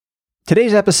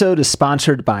Today's episode is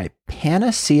sponsored by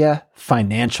Panacea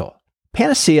Financial.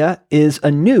 Panacea is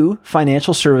a new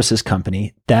financial services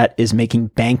company that is making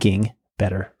banking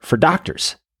better for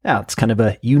doctors. Now, it's kind of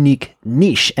a unique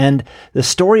niche, and the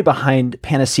story behind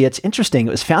Panacea, it's interesting.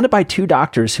 It was founded by two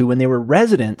doctors who, when they were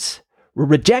residents, were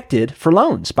rejected for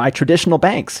loans by traditional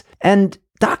banks. And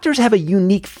doctors have a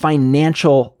unique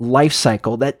financial life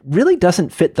cycle that really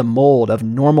doesn't fit the mold of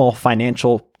normal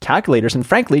financial calculators. And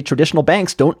frankly, traditional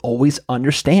banks don't always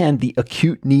understand the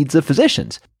acute needs of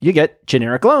physicians. You get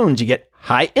generic loans, you get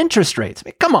high interest rates. I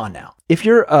mean, come on now. If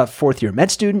you're a fourth-year med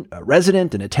student, a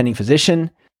resident, an attending physician,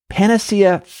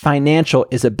 Panacea Financial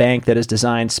is a bank that is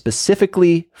designed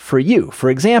specifically for you.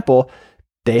 For example,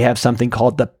 they have something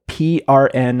called the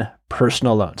PRN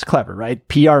personal loans. Clever, right?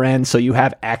 PRN, so you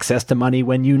have access to money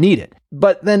when you need it.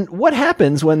 But then what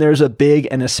happens when there's a big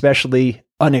and especially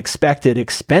unexpected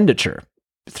expenditure?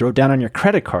 Throw it down on your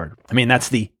credit card. I mean, that's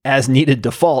the as-needed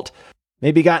default.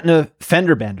 Maybe gotten a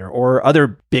fender bender or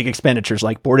other big expenditures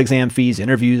like board exam fees,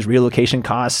 interviews, relocation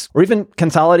costs, or even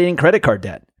consolidating credit card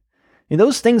debt. And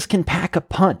those things can pack a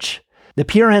punch. The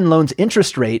PRN loan's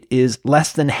interest rate is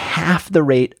less than half the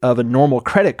rate of a normal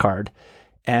credit card,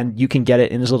 and you can get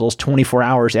it in as little as 24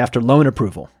 hours after loan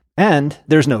approval. And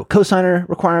there's no cosigner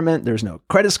requirement, there's no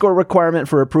credit score requirement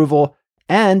for approval,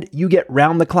 and you get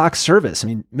round-the-clock service. I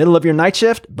mean, middle of your night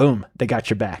shift, boom, they got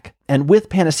your back. And with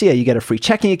Panacea, you get a free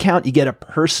checking account, you get a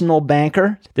personal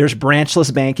banker. There's branchless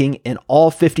banking in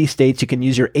all 50 states. You can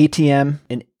use your ATM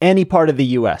in any part of the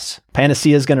US.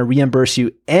 Panacea is going to reimburse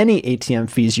you any ATM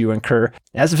fees you incur.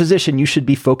 As a physician, you should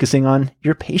be focusing on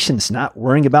your patients, not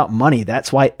worrying about money.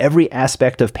 That's why every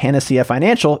aspect of Panacea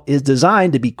Financial is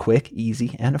designed to be quick,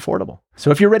 easy, and affordable.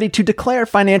 So if you're ready to declare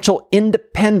financial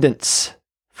independence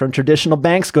from traditional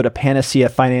banks, go to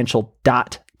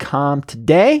panaceafinancial.com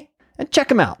today and check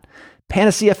them out.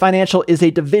 Panacea Financial is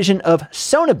a division of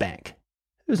Sona Bank,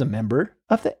 who's a member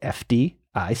of the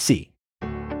FDIC.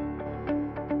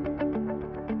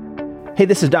 Hey,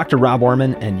 this is Dr. Rob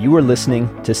Orman, and you are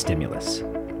listening to Stimulus,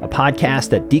 a podcast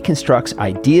that deconstructs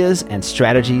ideas and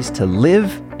strategies to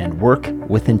live and work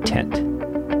with intent.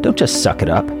 Don't just suck it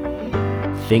up.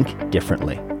 Think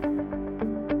differently.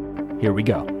 Here we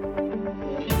go.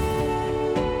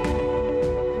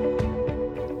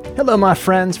 Hello, my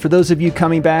friends. For those of you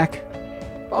coming back,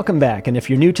 welcome back. And if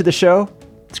you're new to the show,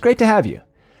 it's great to have you.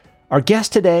 Our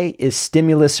guest today is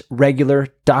Stimulus regular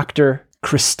Dr.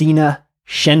 Christina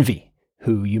Shenvi,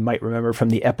 who you might remember from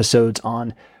the episodes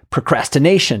on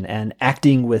procrastination and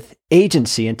acting with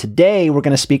agency. And today we're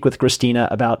going to speak with Christina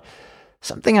about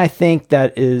something I think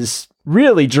that is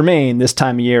really germane this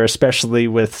time of year, especially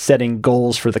with setting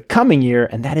goals for the coming year,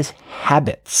 and that is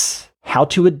habits. How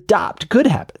to adopt good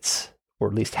habits, or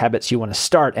at least habits you want to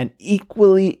start, and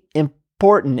equally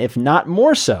important, if not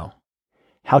more so,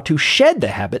 how to shed the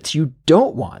habits you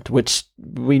don't want, which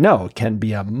we know can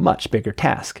be a much bigger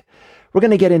task. We're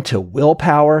going to get into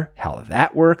willpower, how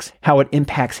that works, how it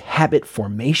impacts habit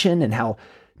formation, and how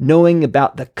knowing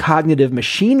about the cognitive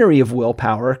machinery of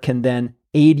willpower can then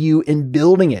aid you in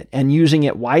building it and using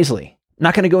it wisely. I'm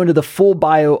not going to go into the full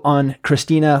bio on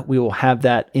Christina. We will have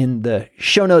that in the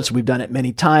show notes. We've done it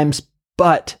many times,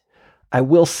 but I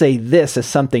will say this as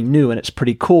something new, and it's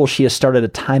pretty cool. She has started a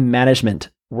time management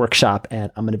workshop,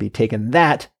 and I'm going to be taking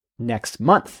that next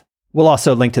month. We'll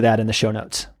also link to that in the show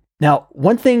notes. Now,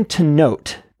 one thing to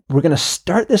note, we're going to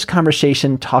start this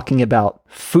conversation talking about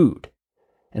food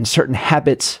and certain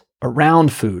habits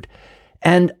around food.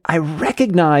 And I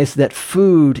recognize that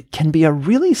food can be a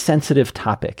really sensitive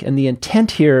topic, and the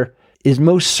intent here is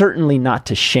most certainly not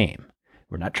to shame.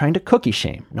 We're not trying to cookie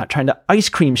shame. We're not trying to ice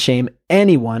cream shame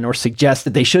anyone or suggest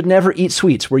that they should never eat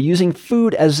sweets. We're using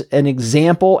food as an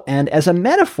example and as a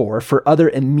metaphor for other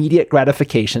immediate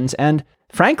gratifications, and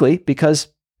frankly, because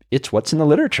it's what's in the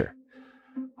literature.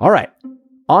 All right,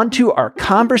 on to our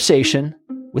conversation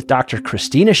with Dr.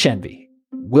 Christina Shenvi,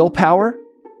 willpower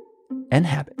and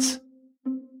habits.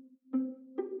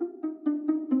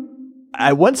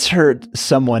 I once heard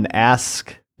someone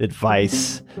ask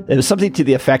advice. It was something to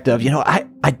the effect of,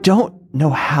 I don't know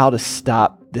how to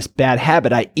stop this bad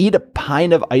habit. I eat a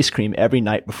pint of ice cream every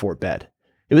night before bed.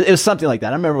 It was something like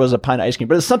that. I remember it was a pint of ice cream,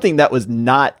 but it was something that was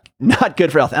not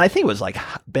good for health. And I think it was like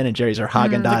Ben & Jerry's or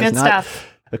Haagen-Dazs, not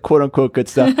the quote unquote good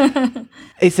stuff.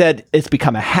 He said, it's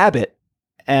become a habit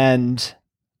and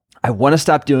I want to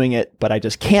stop doing it, but I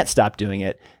just can't stop doing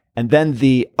it. And then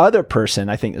the other person,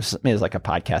 I think it was like a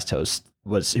podcast host,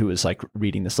 who was like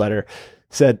reading this letter,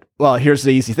 said, well, here's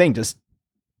the easy thing. Just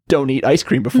don't eat ice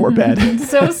cream before bed.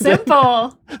 So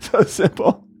simple. So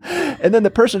simple. And then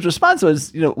the person's response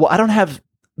was, well, I don't have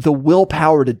the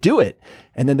willpower to do it.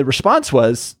 And then the response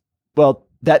was, well,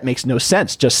 that makes no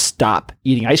sense. Just stop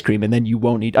eating ice cream and then you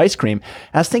won't eat ice cream.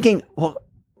 I was thinking, well,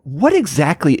 what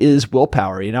exactly is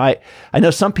willpower? I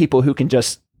know some people who can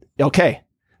just, okay,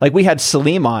 like we had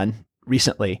Salim on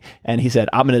recently and he said,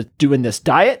 I'm going to doing this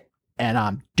diet and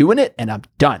I'm doing it and I'm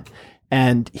done.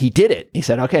 And he did it. He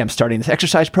said, okay, I'm starting this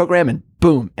exercise program and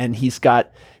boom. And he's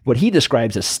got what he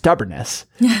describes as stubbornness,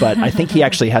 but I think he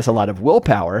actually has a lot of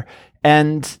willpower.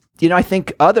 And I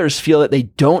think others feel that they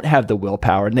don't have the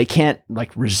willpower and they can't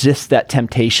like resist that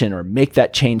temptation or make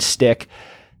that change stick.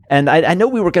 And I know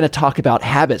we were going to talk about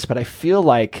habits, but I feel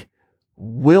like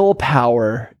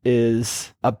willpower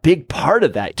is a big part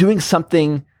of that. Doing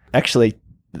something, actually,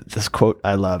 this quote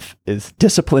I love is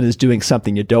discipline is doing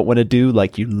something you don't want to do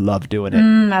like you love doing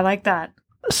it. I like that.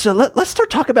 So let's start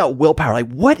talking about willpower.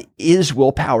 Like, what is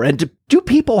willpower? And do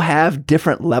people have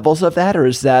different levels of that, or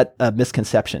is that a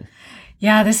misconception?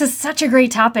 Yeah, this is such a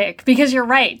great topic because you're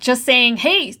right. Just saying,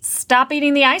 hey, stop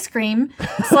eating the ice cream.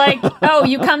 It's like, oh,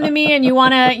 you come to me and you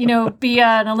want to, be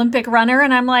an Olympic runner.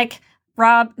 And I'm like,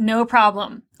 Rob, no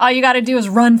problem. All you got to do is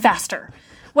run faster.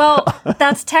 Well,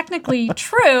 that's technically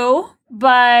true,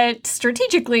 but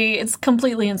strategically, it's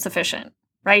completely insufficient,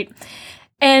 right?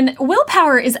 And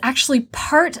willpower is actually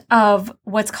part of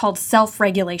what's called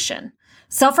self-regulation.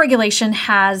 Self-regulation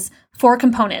has 4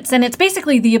 components, and it's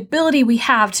basically the ability we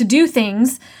have to do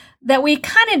things that we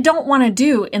kind of don't want to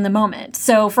do in the moment.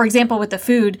 So, for example, with the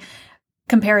food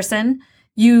comparison,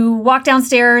 you walk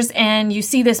downstairs and you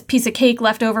see this piece of cake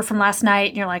left over from last night,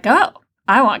 and you're like, oh,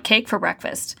 I want cake for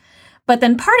breakfast. But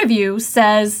then part of you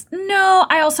says, no,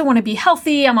 I also want to be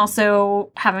healthy. I'm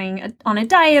also on a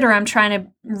diet, or I'm trying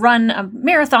to run a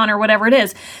marathon or whatever it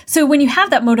is. So when you have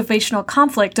that motivational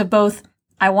conflict of both,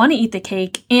 I want to eat the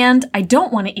cake and I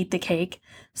don't want to eat the cake,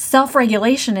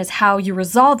 self-regulation is how you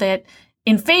resolve it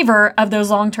in favor of those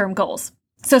long-term goals.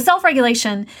 So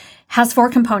self-regulation has 4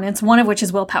 components, one of which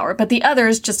is willpower, but the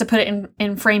others, just to put it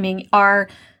in framing, are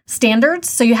standards.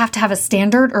 So you have to have a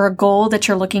standard or a goal that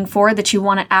you're looking for that you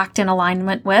want to act in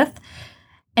alignment with.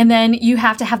 And then you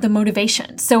have to have the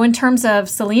motivation. So in terms of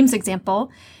Salim's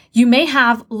example, you may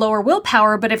have lower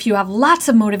willpower, but if you have lots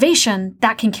of motivation,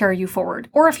 that can carry you forward.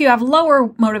 Or if you have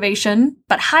lower motivation,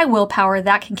 but high willpower,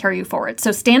 that can carry you forward.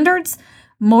 So standards,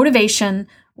 motivation,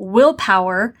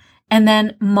 willpower, and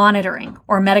then monitoring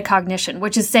or metacognition,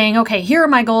 which is saying, okay, here are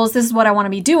my goals. This is what I want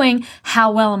to be doing.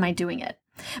 How well am I doing it?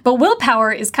 But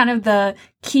willpower is kind of the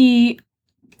key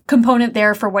component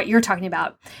there for what you're talking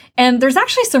about. And there's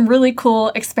actually some really cool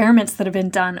experiments that have been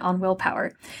done on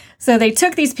willpower. So they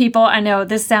took these people, I know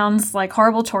this sounds like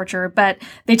horrible torture, but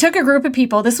they took a group of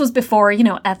people, this was before,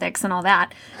 ethics and all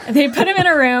that. They put them in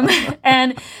a room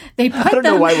and they put them... I don't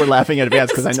know why we're laughing in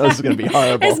advance because I know this is going to be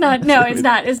horrible. It's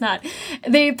not.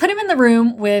 They put them in the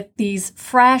room with these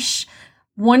fresh,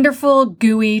 wonderful,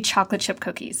 gooey chocolate chip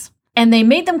cookies. And they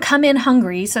made them come in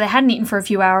hungry, so they hadn't eaten for a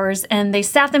few hours, and they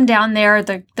sat them down there.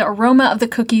 The aroma of the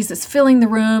cookies is filling the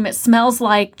room. It smells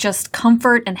like just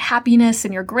comfort and happiness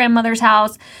in your grandmother's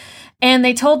house. And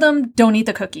they told them, don't eat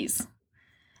the cookies.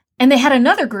 And they had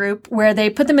another group where they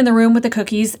put them in the room with the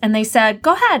cookies, and they said,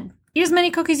 go ahead, eat as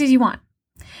many cookies as you want.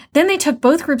 Then they took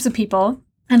both groups of people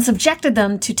and subjected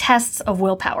them to tests of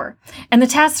willpower. And the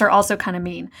tests are also kind of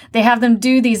mean. They have them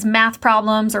do these math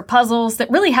problems or puzzles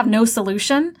that really have no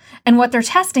solution. And what they're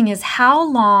testing is how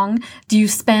long do you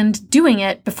spend doing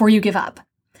it before you give up?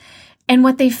 And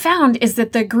what they found is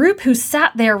that the group who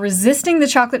sat there resisting the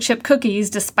chocolate chip cookies,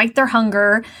 despite their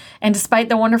hunger and despite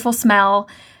the wonderful smell,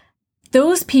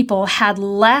 those people had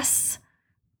less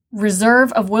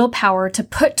reserve of willpower to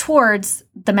put towards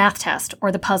the math test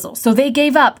or the puzzle. So they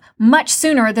gave up much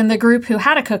sooner than the group who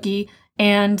had a cookie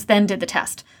and then did the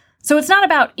test. So it's not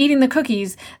about eating the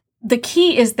cookies. The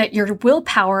key is that your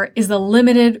willpower is a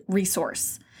limited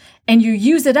resource and you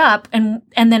use it up and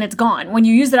then it's gone. When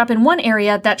you use it up in one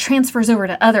area, that transfers over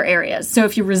to other areas. So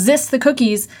if you resist the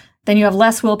cookies, then you have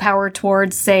less willpower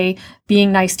towards, say,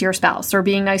 being nice to your spouse or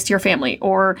being nice to your family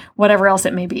or whatever else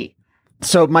it may be.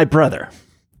 So my brother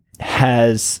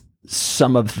has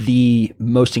some of the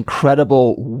most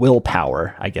incredible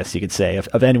willpower, I guess you could say,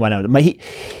 of anyone out.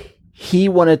 He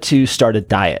wanted to start a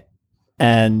diet,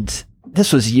 and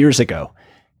this was years ago.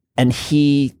 And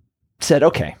he said,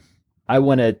 okay, I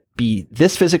want to be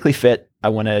this physically fit. I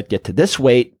want to get to this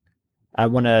weight. I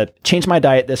want to change my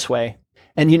diet this way.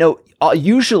 And,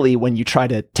 usually when you try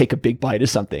to take a big bite of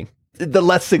something, the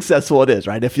less successful it is,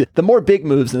 right? The more big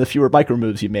moves and the fewer micro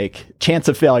moves you make, chance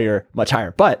of failure much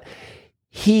higher. But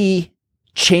he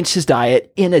changed his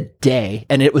diet in a day,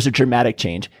 and it was a dramatic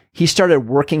change. he started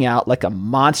working out like a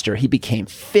monster. He became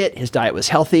fit. His diet was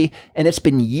healthy, and it's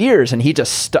been years. And he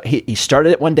just he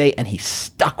started it one day, and he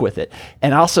stuck with it.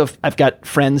 And also, I've got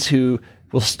friends who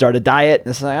will start a diet, and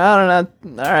it's like, I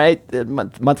don't know, all right, a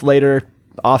month later,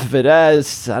 off of it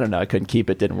as I don't know, I couldn't keep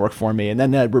it, didn't work for me, and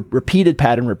then repeated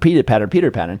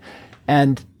pattern.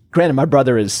 And granted, my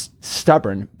brother is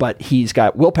stubborn, but he's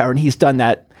got willpower, and he's done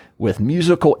that with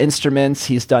musical instruments.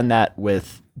 He's done that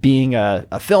with being a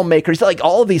filmmaker. He's like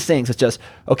all of these things. It's just,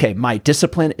 okay, my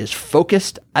discipline is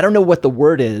focused. I don't know what the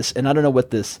word is, and I don't know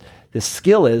what this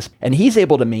skill is. And he's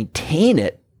able to maintain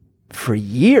it for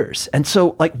years. And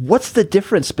so, like, what's the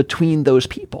difference between those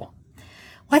people?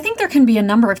 Well, I think there can be a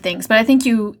number of things, but I think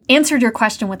you answered your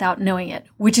question without knowing it,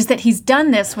 which is that he's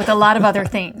done this with a lot of other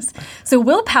things. So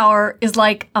willpower is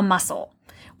like a muscle.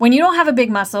 When you don't have a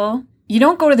big muscle, you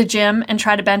don't go to the gym and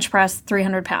try to bench press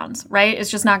 300 pounds, right?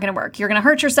 It's just not going to work. You're going to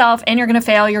hurt yourself and you're going to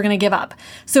fail. You're going to give up.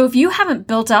 So if you haven't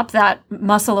built up that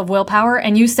muscle of willpower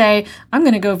and you say, I'm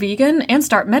going to go vegan and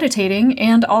start meditating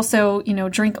and also,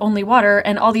 drink only water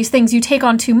and all these things, you take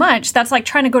on too much. That's like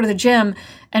trying to go to the gym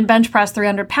and bench press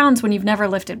 300 pounds when you've never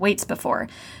lifted weights before.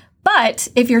 But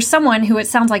if you're someone who it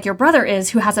sounds like your brother is,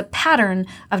 who has a pattern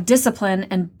of discipline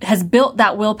and has built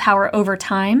that willpower over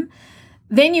time,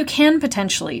 then you can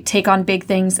potentially take on big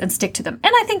things and stick to them.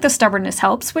 And I think the stubbornness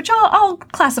helps, which I'll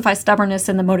classify stubbornness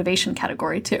in the motivation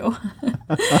category too.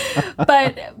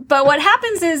 But what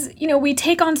happens is, we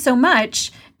take on so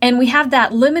much and we have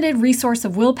that limited resource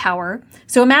of willpower.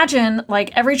 So imagine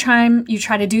like every time you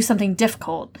try to do something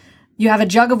difficult, you have a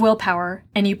jug of willpower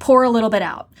and you pour a little bit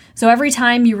out. So every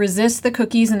time you resist the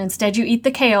cookies and instead you eat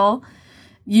the kale,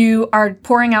 you are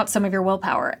pouring out some of your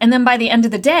willpower. And then by the end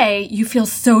of the day, you feel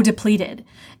so depleted.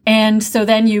 And so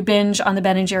then you binge on the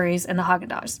Ben & Jerry's and the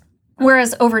Haagen-Dazs.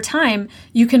 Whereas over time,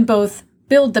 you can both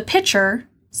build the pitcher,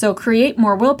 so create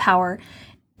more willpower,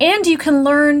 and you can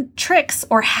learn tricks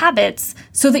or habits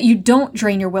so that you don't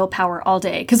drain your willpower all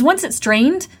day. Because once it's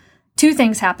drained, two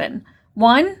things happen.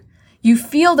 One, you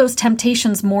feel those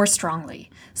temptations more strongly.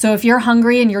 So if you're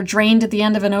hungry and you're drained at the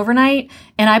end of an overnight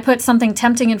and I put something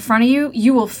tempting in front of you,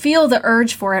 you will feel the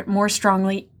urge for it more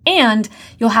strongly and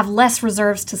you'll have less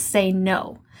reserves to say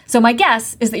no. So my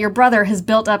guess is that your brother has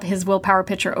built up his willpower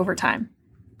pitcher over time.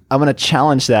 I'm going to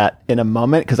challenge that in a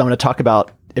moment because I'm going to talk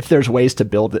about if there's ways to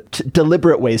build it,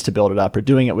 deliberate ways to build it up or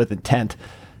doing it with intent.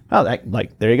 Oh,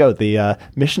 there you go. The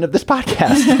mission of this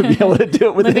podcast to be able to do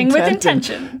it with Living intent. With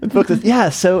intention. And focus. Yeah.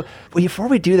 So before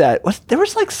we do that, there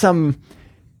was like some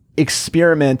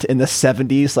experiment in the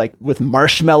 70s, like with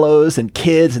marshmallows and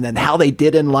kids and then how they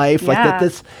did in life. Yeah. Like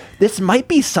that this might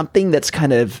be something that's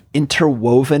kind of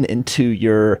interwoven into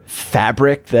your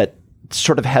fabric that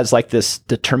sort of has like this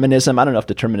determinism. I don't know if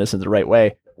determinism is the right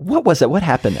way. What was it? What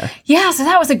happened there? Yeah, so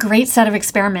that was a great set of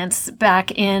experiments back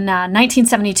in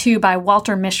 1972 by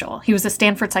Walter Mischel. He was a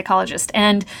Stanford psychologist.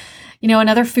 And,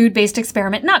 another food-based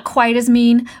experiment, not quite as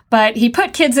mean, but he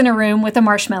put kids in a room with a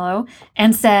marshmallow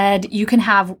and said, you can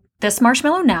have this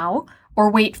marshmallow now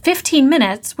or wait 15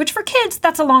 minutes, which for kids,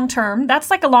 that's a long-term. That's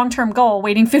like a long-term goal,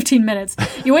 waiting 15 minutes.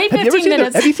 You wait 15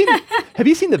 minutes. Have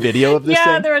you seen the video of this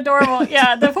Yeah, thing? they're adorable.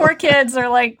 Yeah, the poor kids are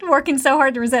like working so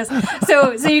hard to resist.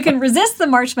 So you can resist the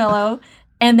marshmallow,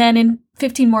 and then in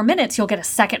 15 more minutes, you'll get a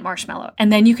second marshmallow,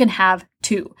 and then you can have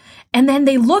two. And then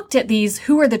they looked at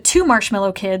who are the two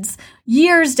marshmallow kids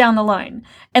years down the line.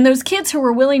 And those kids who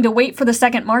were willing to wait for the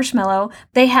second marshmallow,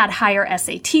 they had higher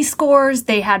SAT scores,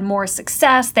 they had more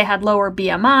success, they had lower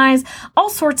BMIs, all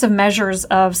sorts of measures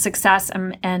of success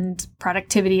and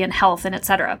productivity and health and et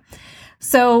cetera.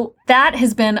 So that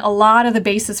has been a lot of the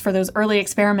basis for those early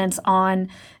experiments on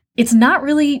it's not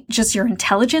really just your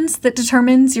intelligence that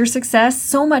determines your success.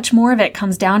 So much more of it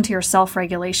comes down to your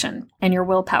self-regulation and your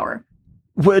willpower.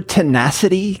 Would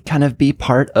tenacity kind of be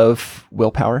part of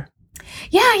willpower?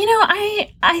 Yeah,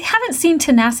 I haven't seen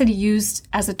tenacity used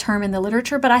as a term in the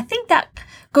literature, but I think that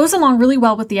goes along really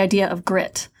well with the idea of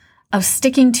grit, of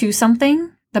sticking to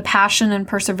something, the passion and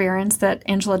perseverance that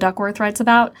Angela Duckworth writes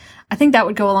about. I think that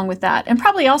would go along with that, and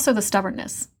probably also the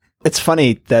stubbornness. It's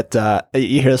funny that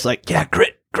you hear this like, yeah,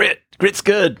 grit's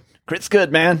good. Grit's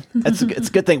good, man. It's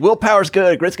a good thing. Willpower's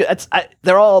good. Grit's good.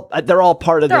 They're all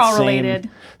part of the same. They're all related.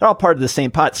 They're all part of the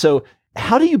same pot. So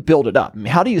how do you build it up? I mean,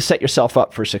 how do you set yourself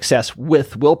up for success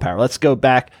with willpower? Let's go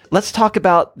back. Let's talk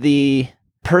about the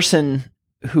person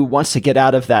who wants to get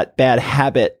out of that bad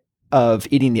habit of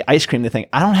eating the ice cream. They think,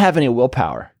 I don't have any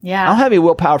willpower. Yeah. I don't have any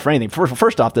willpower for anything.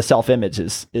 First off, the self-image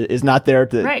is not there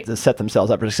to set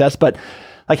themselves up for success. But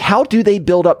like, how do they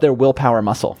build up their willpower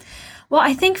muscle? Well,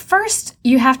 I think first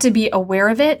you have to be aware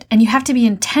of it and you have to be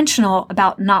intentional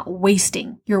about not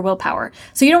wasting your willpower.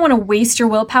 So you don't want to waste your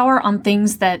willpower on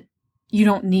things that you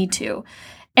don't need to.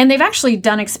 And they've actually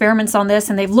done experiments on this,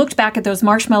 and they've looked back at those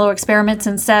marshmallow experiments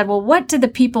and said, well, what did the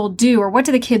people do, or what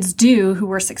did the kids do who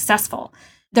were successful?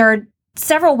 There are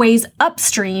several ways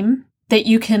upstream that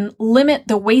you can limit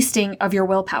the wasting of your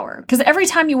willpower. Because every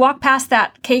time you walk past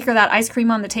that cake or that ice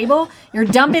cream on the table, you're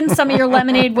dumping some of your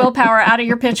lemonade willpower out of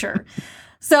your pitcher.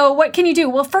 So what can you do?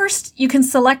 Well, first, you can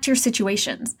select your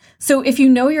situations. So if you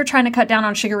know you're trying to cut down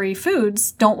on sugary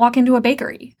foods, don't walk into a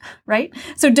bakery, right?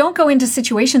 So don't go into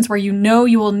situations where you know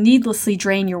you will needlessly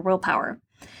drain your willpower.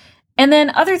 And then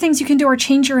other things you can do are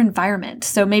change your environment.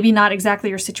 So maybe not exactly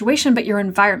your situation, but your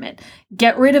environment.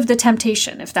 Get rid of the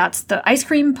temptation. If that's the ice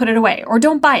cream, put it away, or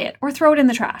don't buy it, or throw it in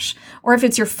the trash. Or if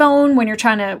it's your phone when you're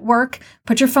trying to work,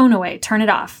 put your phone away, turn it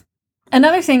off.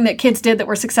 Another thing that kids did that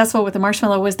were successful with the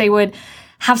marshmallow was they would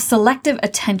have selective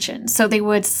attention. So they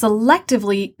would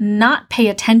selectively not pay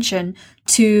attention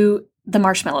to the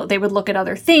marshmallow. They would look at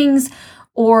other things,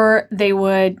 or they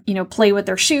would, play with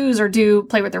their shoes or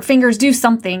play with their fingers, do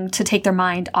something to take their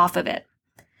mind off of it.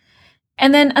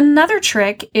 And then another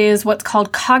trick is what's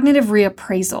called cognitive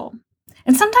reappraisal.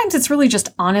 And sometimes it's really just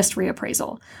honest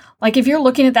reappraisal. Like if you're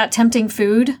looking at that tempting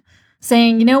food,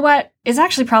 saying, you know what, it's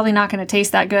actually probably not going to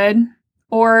taste that good,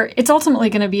 or it's ultimately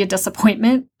going to be a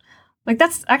disappointment. Like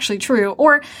that's actually true.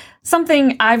 Or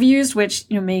something I've used, which,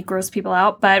 may gross people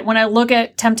out, but when I look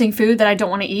at tempting food that I don't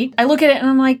want to eat, I look at it and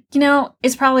I'm like,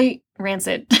 it's probably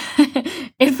rancid.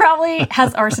 It probably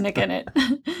has arsenic in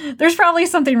it. There's probably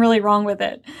something really wrong with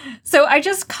it. So I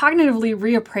just cognitively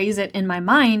reappraise it in my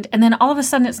mind, and then all of a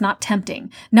sudden it's not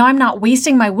tempting. Now I'm not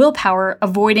wasting my willpower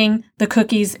avoiding the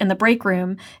cookies in the break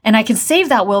room, and I can save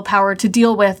that willpower to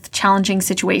deal with challenging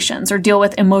situations or deal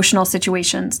with emotional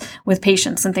situations with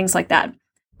patients and things like that.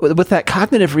 With that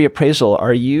cognitive reappraisal,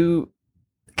 are you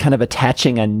kind of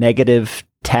attaching a negative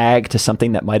tag to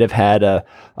something that might have had a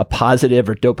positive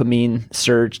or dopamine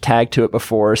surge tag to it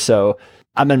before? So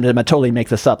I'm gonna totally make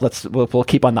this up. We'll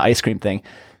keep on the ice cream thing.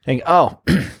 Think, oh,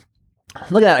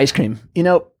 look at that ice cream.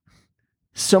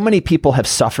 So many people have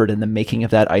suffered in the making of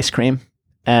that ice cream,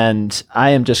 and I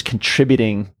am just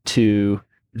contributing to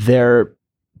their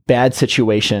bad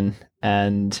situation,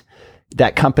 and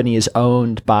that company is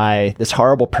owned by this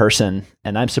horrible person,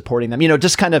 and I'm supporting them.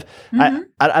 Just kind of, I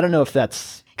don't know if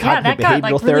that's cognitive that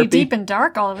behavioral got therapy. Really deep and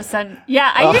dark all of a sudden.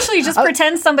 Yeah, I usually just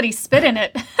pretend somebody spit in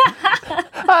it.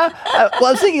 Well, I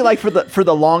was thinking for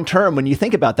the long term, when you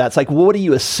think about that, it's like, well, what do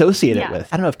you associate it with?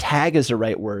 I don't know if tag is the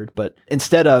right word, but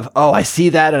instead of, I see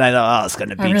that and I know, it's going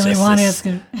to be I really want it.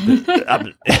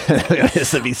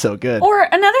 This would be so good. Or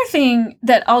another thing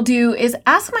that I'll do is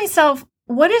ask myself,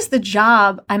 what is the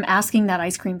job I'm asking that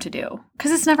ice cream to do?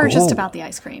 Because it's never just about the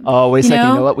ice cream. Oh, wait a second.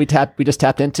 You know what we just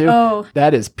tapped into? Oh.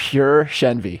 That is pure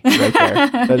Shenvi right there.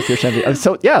 That is pure Shenvi.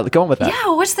 So yeah, go on with that.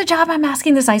 Yeah, what's the job I'm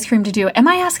asking this ice cream to do? Am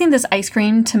I asking this ice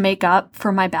cream to make up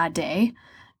for my bad day?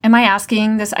 Am I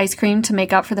asking this ice cream to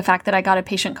make up for the fact that I got a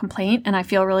patient complaint and I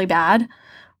feel really bad?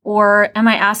 Or am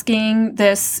I asking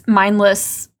this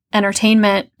mindless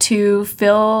entertainment to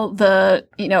fill the,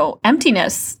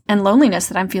 emptiness and loneliness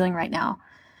that I'm feeling right now?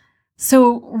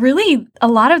 So really, a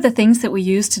lot of the things that we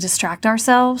use to distract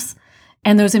ourselves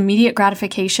and those immediate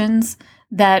gratifications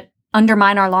that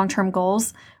undermine our long-term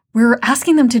goals, we're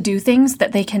asking them to do things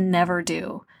that they can never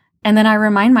do. And then I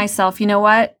remind myself, you know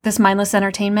what? This mindless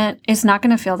entertainment is not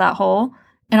going to fill that hole.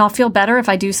 And I'll feel better if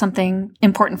I do something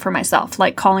important for myself,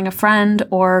 like calling a friend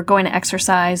or going to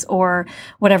exercise or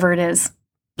whatever it is.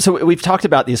 So we've talked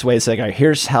about these ways, like,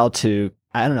 here's how to,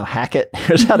 hack it.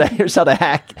 Here's how to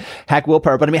hack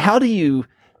willpower. But how do you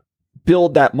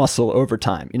build that muscle over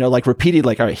time? Like repeated,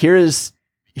 like, all right, here's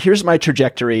my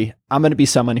trajectory. I'm going to be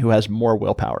someone who has more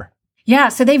willpower. Yeah,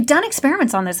 so they've done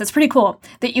experiments on this. It's pretty cool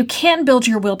that you can build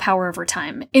your willpower over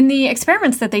time. In the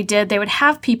experiments that they did, they would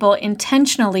have people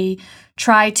intentionally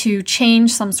try to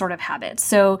change some sort of habit.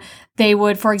 So they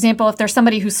would, for example, if there's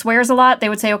somebody who swears a lot, they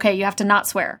would say, okay, you have to not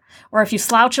swear. Or if you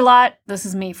slouch a lot, this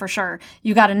is me for sure,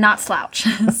 you got to not slouch.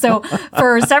 So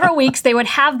for several weeks, they would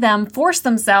have them force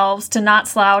themselves to not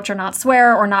slouch or not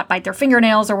swear or not bite their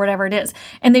fingernails or whatever it is.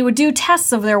 And they would do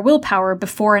tests of their willpower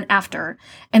before and after.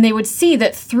 And they would see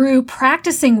that through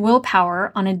practicing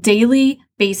willpower on a daily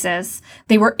basis,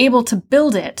 they were able to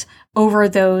build it over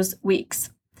those weeks.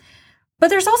 But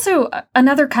there's also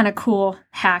another kind of cool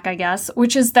hack, I guess,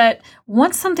 which is that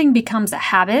once something becomes a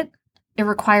habit, it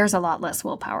requires a lot less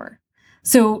willpower.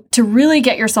 So to really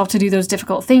get yourself to do those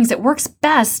difficult things, it works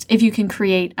best if you can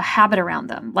create a habit around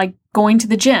them, like going to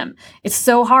the gym. It's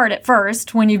so hard at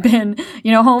first when you've been,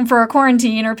 home for a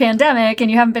quarantine or pandemic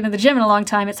and you haven't been to the gym in a long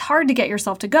time. It's hard to get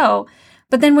yourself to go.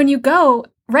 But then when you go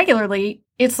regularly,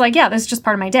 it's like, yeah, this is just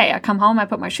part of my day. I come home, I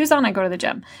put my shoes on, I go to the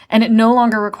gym. And it no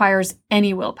longer requires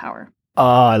any willpower. Oh,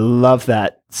 I love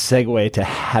that segue to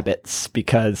habits,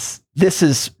 because this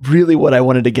is really what I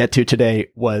wanted to get to today,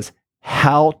 was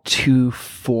how to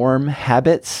form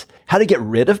habits, how to get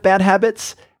rid of bad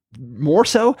habits, more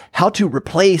so how to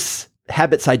replace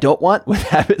habits I don't want with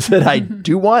habits that I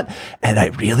do want. And I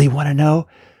really want to know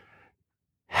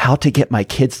how to get my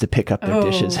kids to pick up their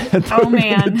dishes and throw them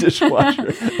in the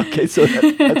dishwasher. Okay, so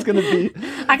that's going to be...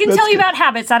 I can tell you about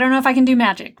habits. I don't know if I can do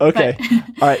magic. Okay.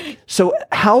 All right. So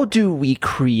how do we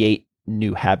create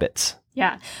new habits?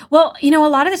 Yeah. Well, a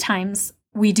lot of the times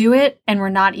we do it and we're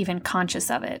not even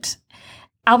conscious of it.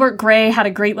 Albert Gray had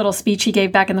a great little speech he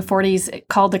gave back in the 40s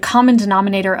called The Common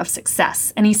Denominator of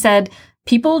Success. And he said,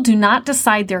 people do not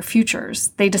decide their futures.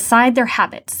 They decide their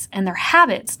habits, and their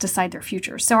habits decide their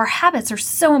futures. So our habits are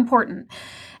so important.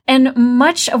 And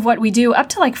much of what we do, up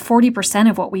to like 40%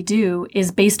 of what we do,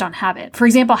 is based on habit. For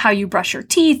example, how you brush your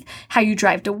teeth, how you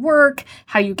drive to work,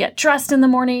 how you get dressed in the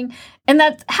morning. And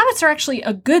that habits are actually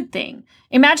a good thing.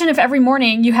 Imagine if every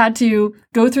morning you had to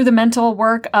go through the mental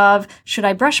work of, should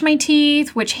I brush my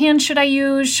teeth? Which hand should I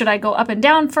use? Should I go up and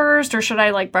down first? Or should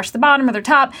I brush the bottom or the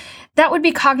top? That would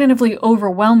be cognitively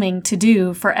overwhelming to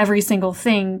do for every single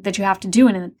thing that you have to do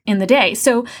in the day.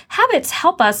 So habits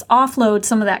help us offload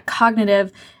some of that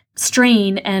cognitive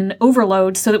strain and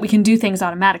overload so that we can do things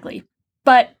automatically.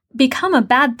 But become a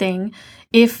bad thing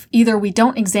if either we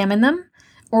don't examine them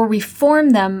or we form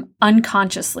them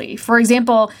unconsciously. For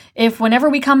example, if whenever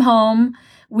we come home,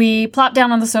 we plop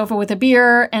down on the sofa with a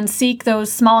beer and seek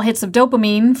those small hits of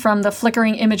dopamine from the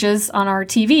flickering images on our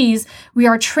TVs, we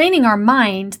are training our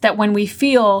mind that when we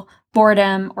feel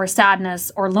boredom or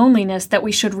sadness or loneliness, that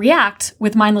we should react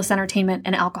with mindless entertainment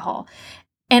and alcohol.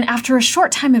 And after a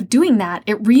short time of doing that,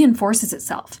 it reinforces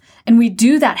itself. And we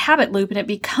do that habit loop and it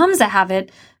becomes a habit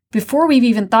before we've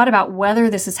even thought about whether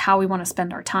this is how we want to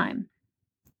spend our time.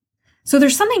 So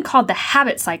there's something called the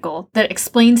habit cycle that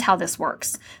explains how this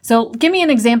works. So give me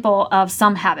an example of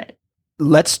some habit.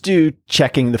 Let's do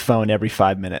checking the phone every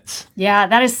 5 minutes. Yeah,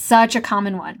 that is such a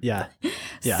common one. Yeah.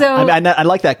 So I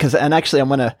like that and actually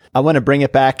I want to bring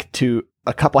it back to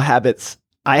a couple habits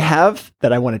I have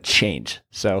that I want to change.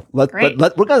 So we're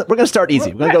gonna start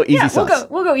easy. We're gonna go easy sauce.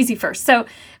 We'll go easy first. So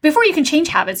before you can change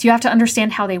habits, you have to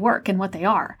understand how they work and what they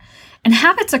are. And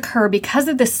habits occur because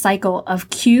of this cycle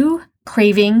of cue,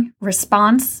 craving,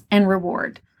 response, and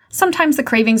reward. Sometimes the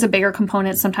craving's a bigger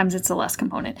component, sometimes it's a less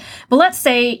component. But let's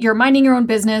say you're minding your own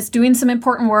business, doing some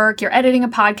important work, you're editing a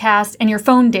podcast, and your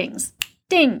phone dings.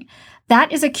 Ding.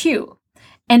 That is a cue.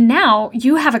 And now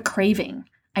you have a craving.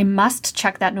 I must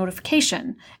check that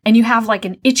notification. And you have like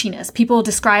an itchiness. People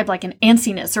describe like an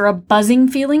antsiness or a buzzing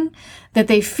feeling that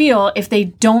they feel if they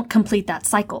don't complete that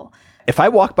cycle. If I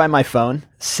walk by my phone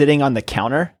sitting on the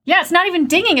counter... Yeah, it's not even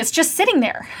dinging. It's just sitting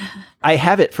there. I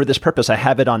have it for this purpose. I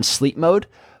have it on sleep mode.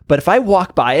 But if I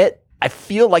walk by it, I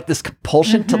feel like this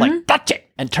compulsion to touch it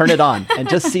and turn it on and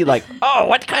just see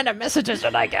what kind of messages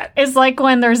did I get? It's like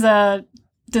when there's a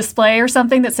display or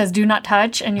something that says do not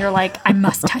touch and you're like, I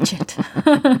must touch it.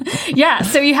 Yeah,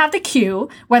 so you have the cue,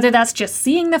 whether that's just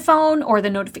seeing the phone or the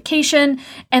notification,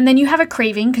 and then you have a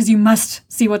craving because you must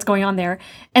see what's going on there.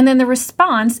 And then the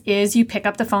response is you pick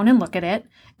up the phone and look at it.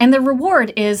 And the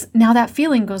reward is now that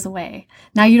feeling goes away.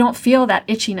 Now you don't feel that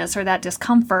itchiness or that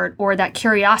discomfort or that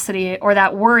curiosity or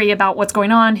that worry about what's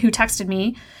going on, who texted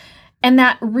me. And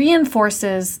that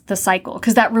reinforces the cycle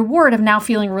because that reward of now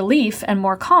feeling relief and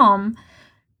more calm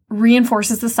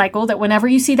reinforces the cycle that whenever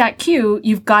you see that cue,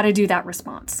 you've got to do that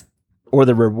response. Or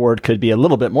the reward could be a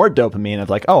little bit more dopamine of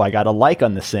like, oh, I got a like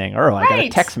on this thing, or I got a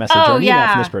text message or an email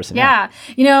from this person. Yeah.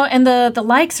 And the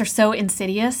likes are so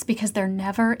insidious because they're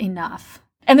never enough.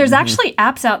 And there's actually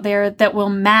apps out there that will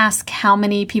mask how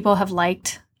many people have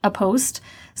liked a post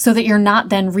so that you're not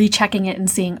then rechecking it and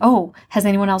seeing, oh, has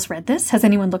anyone else read this? Has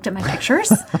anyone looked at my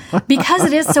pictures? Because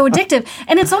it is so addictive.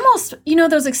 And it's almost,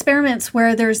 those experiments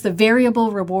where there's the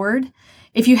variable reward.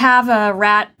 If you have a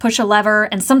rat push a lever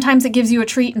and sometimes it gives you a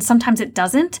treat and sometimes it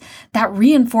doesn't, that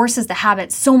reinforces the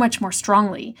habit so much more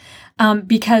strongly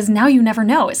because now you never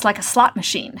know. It's like a slot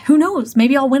machine. Who knows?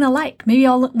 Maybe I'll win a like. Maybe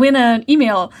I'll win an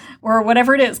email or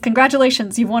whatever it is.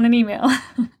 Congratulations, you've won an email.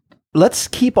 let's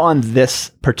keep on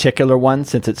this particular one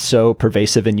since it's so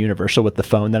pervasive and universal with the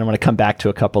phone. Then I want to come back to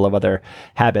a couple of other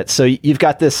habits. So you've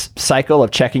got this cycle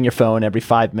of checking your phone every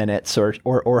 5 minutes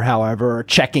or however, or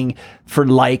checking for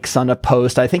likes on a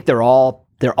post. I think they're all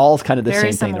kind of the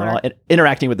Very same thing. similar. They're all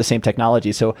interacting with the same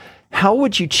technology. So how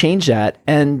would you change that?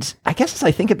 And I guess as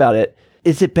I think about it,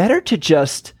 is it better to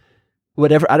just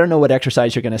whatever, I don't know what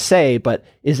exercise you're going to say, but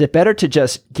is it better to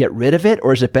just get rid of it,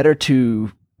 or is it better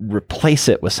to replace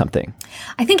it with something?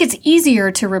 I think it's easier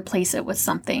to replace it with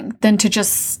something than to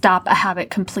just stop a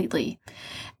habit completely.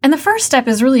 And the first step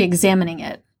is really examining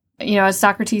it. As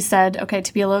Socrates said, okay,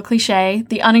 to be a little cliche,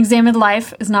 the unexamined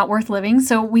life is not worth living.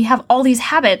 So we have all these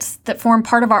habits that form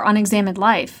part of our unexamined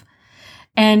life.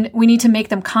 And we need to make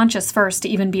them conscious first to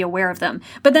even be aware of them.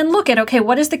 But then look at, okay,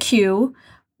 what is the cue?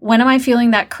 When am I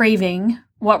feeling that craving?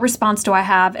 What response do I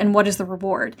have? And what is the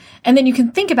reward? And then you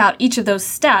can think about each of those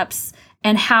steps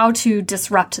and how to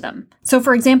disrupt them. So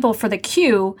for example, for the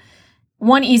cue,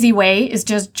 one easy way is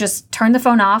just turn the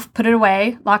phone off, put it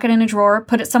away, lock it in a drawer,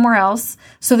 put it somewhere else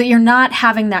so that you're not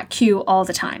having that cue all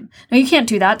the time. Now, you can't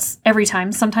do that every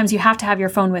time. Sometimes you have to have your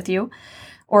phone with you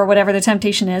or whatever the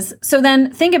temptation is. So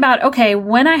then think about, okay,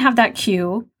 when I have that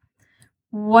cue,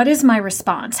 what is my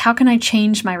response? How can I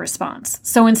change my response?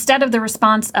 So instead of the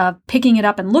response of picking it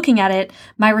up and looking at it,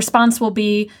 my response will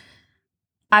be,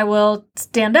 I will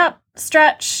stand up,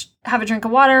 stretch, have a drink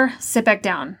of water, sit back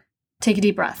down, take a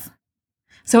deep breath.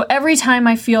 So every time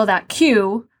I feel that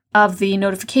cue of the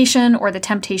notification or the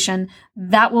temptation,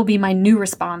 that will be my new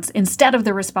response instead of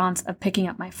the response of picking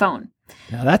up my phone.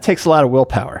 Now that takes a lot of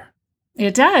willpower.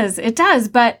 It does.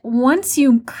 But once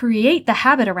you create the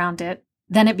habit around it,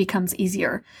 then it becomes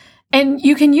easier. And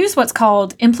you can use what's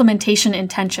called implementation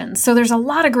intentions. So there's a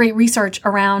lot of great research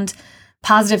around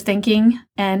positive thinking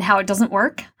and how it doesn't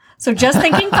work. So just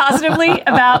thinking positively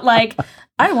about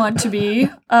I want to be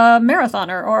a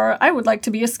marathoner, or I would like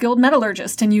to be a skilled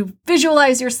metallurgist. And you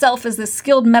visualize yourself as this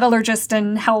skilled metallurgist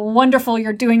and how wonderful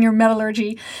you're doing your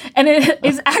metallurgy. And it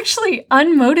is actually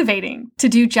unmotivating to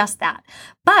do just that.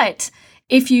 But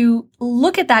if you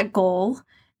look at that goal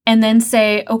and then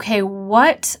say, okay,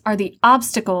 what are the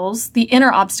obstacles, the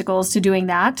inner obstacles to doing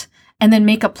that? And then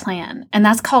make a plan. And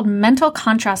that's called mental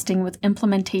contrasting with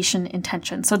implementation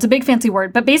intention. So it's a big fancy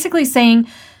word, but basically saying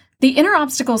the inner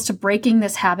obstacles to breaking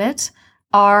this habit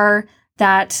are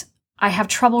that I have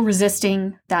trouble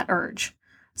resisting that urge.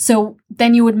 So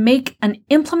then you would make an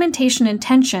implementation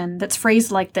intention that's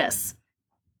phrased like this.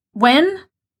 When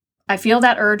I feel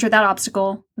that urge or that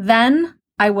obstacle, then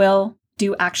I will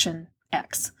do action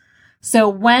X. So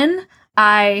when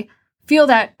I feel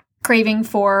that craving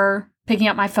for picking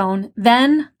up my phone,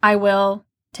 then I will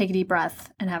take a deep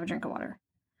breath and have a drink of water.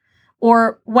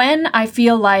 Or when I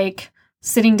feel like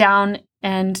sitting down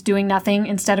and doing nothing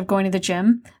instead of going to the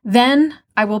gym, then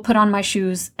I will put on my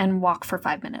shoes and walk for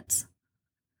 5 minutes.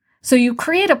 So you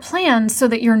create a plan so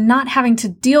that you're not having to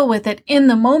deal with it in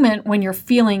the moment when you're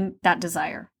feeling that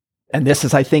desire. And this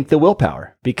is, I think, the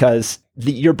willpower, because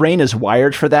your brain is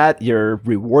wired for that. Your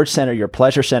reward center, your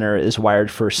pleasure center is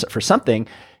wired for something.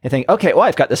 And think, okay, well,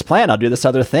 I've got this plan. I'll do this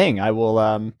other thing. I will,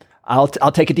 I'll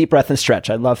take a deep breath and stretch.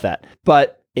 I love that.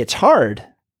 But it's hard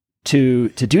to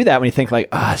do that when you think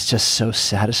it's just so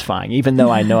satisfying, even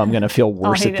though I know I'm going to feel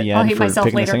worse at the end. I'll hate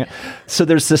myself later. So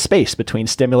there's the space between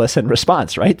stimulus and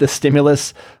response, right? The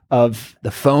stimulus of the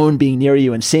phone being near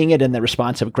you and seeing it, and the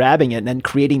response of grabbing it and then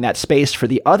creating that space for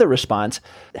the other response.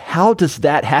 How does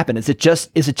that happen? Is it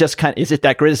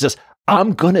that grid? Is just,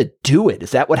 I'm going to do it. Is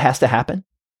that what has to happen?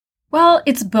 Well,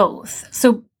 it's both.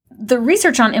 So the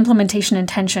research on implementation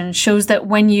intention shows that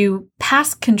when you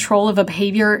pass control of a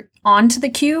behavior onto the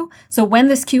cue, so when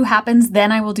this cue happens,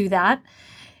 then I will do that,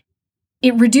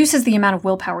 it reduces the amount of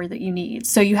willpower that you need.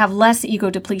 So you have less ego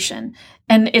depletion.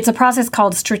 And it's a process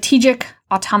called strategic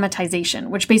automatization,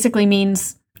 which basically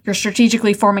means you're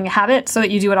strategically forming a habit so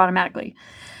that you do it automatically.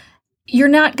 You're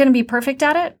not going to be perfect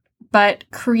at it, but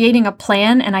creating a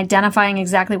plan and identifying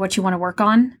exactly what you want to work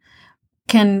on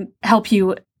can help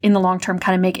you in the long term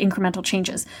kind of make incremental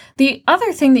changes. The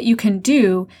other thing that you can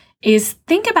do is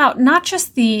think about not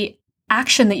just the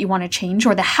action that you want to change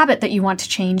or the habit that you want to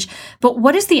change, but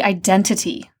what is the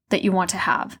identity that you want to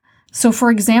have? So for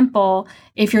example,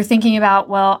 if you're thinking about,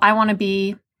 well, I want to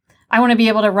be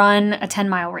able to run a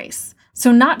 10-mile race.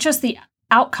 So not just the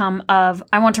outcome of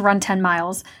I want to run 10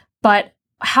 miles, but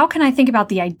how can I think about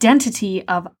the identity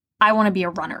of I want to be a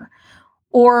runner?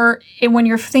 Or when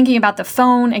you're thinking about the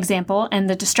phone example and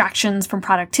the distractions from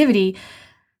productivity,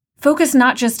 focus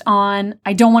not just on,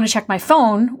 I don't want to check my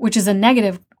phone, which is a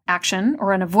negative action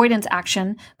or an avoidance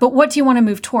action, but what do you want to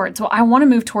move towards? Well, I want to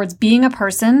move towards being a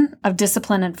person of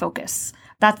discipline and focus.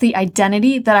 That's the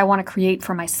identity that I want to create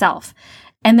for myself.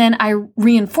 And then I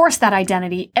reinforce that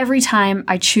identity every time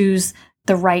I choose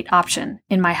the right option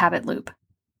in my habit loop.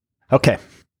 Okay,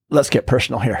 let's get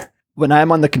personal here. When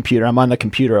I'm on the computer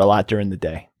a lot during the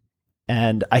day,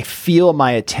 and I feel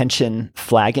my attention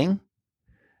flagging.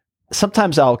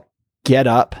 Sometimes I'll get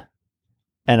up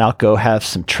and I'll go have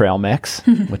some trail mix,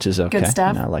 which is okay. Good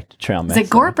stuff. I like the trail mix. Is it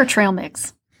Gorp or trail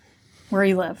mix where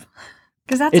you live?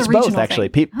 Because that's it's a regional both, actually.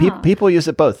 thing. People use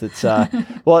it both. It's I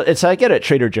get it at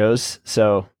Trader Joe's,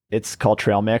 so it's called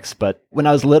trail mix. But when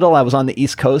I was little, I was on the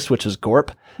East Coast, which is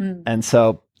Gorp, and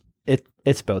so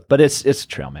it's both. But it's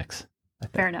trail mix.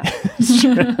 Fair enough.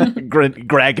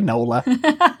 Granola.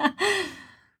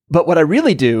 But what I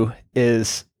really do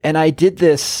is, and I did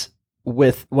this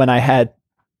when I had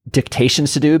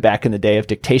dictations to do back in the day of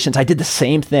dictations, I did the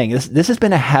same thing. This has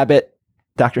been a habit,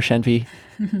 Dr. Shenvi,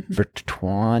 for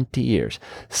 20 years.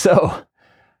 So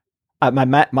my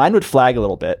mind would flag a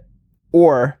little bit,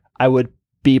 or I would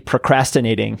be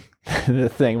procrastinating the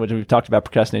thing, which we've talked about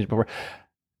procrastination before.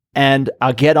 And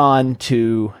I'll get on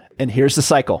to, and here's the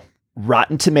cycle: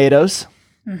 Rotten Tomatoes,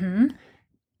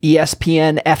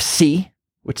 ESPN FC,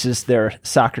 which is their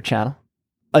soccer channel,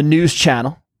 a news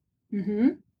channel,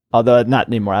 although not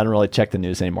anymore. I don't really check the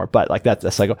news anymore, but like that's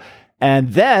the cycle.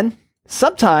 And then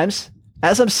sometimes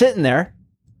as I'm sitting there,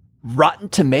 Rotten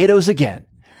Tomatoes again.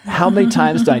 How many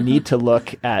times do I need to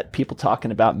look at people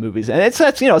talking about movies? And it's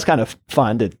kind of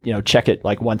fun to, check it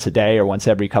like once a day or once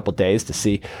every couple of days to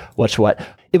see what's what.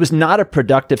 It was not a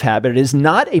productive habit. It is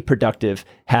not a productive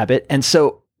habit. And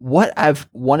so what I've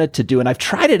wanted to do, and I've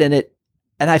tried it in it,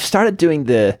 and I've started doing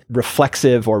the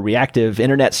reflexive or reactive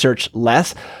internet search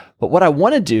less. But what I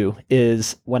want to do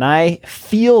is when I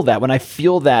feel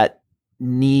that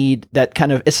need, that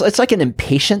kind of, it's like an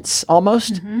impatience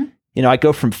almost. I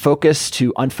go from focus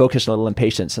to unfocused, a little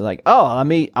impatience. And like,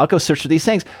 I'll go search for these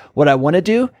things. What I want to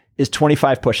do is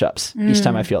 25 push-ups each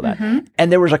time I feel that.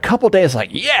 And there was a couple days like,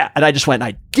 yeah. And I just went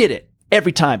and I did it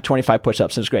every time, 25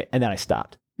 push-ups. It was great. And then I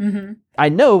stopped. I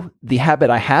know the habit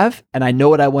I have and I know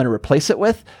what I want to replace it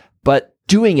with, but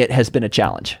doing it has been a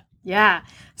challenge. Yeah.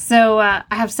 So I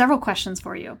have several questions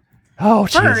for you. Oh,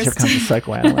 geez, here comes the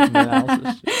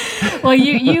psychoanalysis. Well,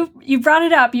 you brought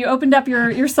it up. You opened up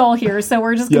your soul here, so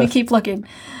we're just going to keep looking.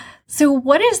 So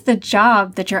what is the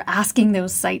job that you're asking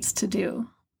those sites to do?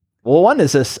 Well, one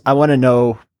is this. I want to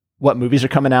know what movies are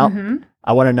coming out.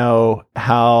 I want to know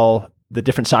how the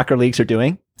different soccer leagues are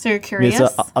doing. So you're curious?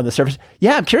 On the surface.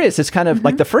 Yeah, I'm curious. It's kind of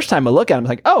like the first time I look at them, I'm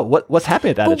like, oh, what's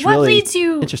happening at that? But it's what really leads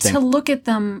you interesting to look at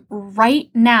them right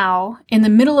now in the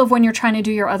middle of when you're trying to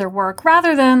do your other work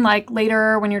rather than like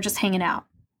later when you're just hanging out?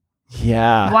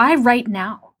 Yeah. Why right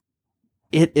now?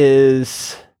 It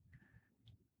is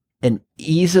an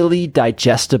easily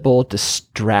digestible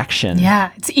distraction.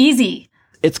 Yeah, it's easy.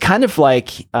 It's kind of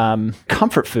like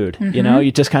comfort food,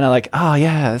 you just kind of like, oh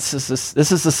yeah, this is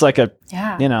just like a,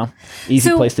 easy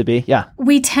place to be. Yeah.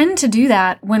 We tend to do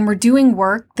that when we're doing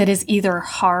work that is either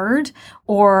hard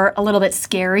or a little bit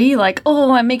scary. Like,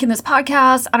 oh, I'm making this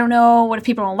podcast. I don't know. What if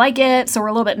people don't like it? So we're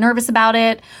a little bit nervous about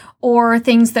it. Or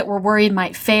things that we're worried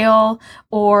might fail,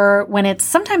 or when it's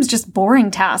sometimes just boring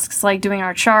tasks like doing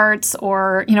our charts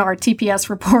or, our TPS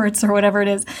reports or whatever it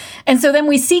is. And so then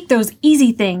we seek those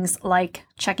easy things like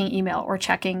checking email or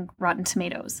checking Rotten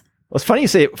Tomatoes. Well, it's funny you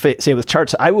say with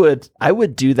charts. I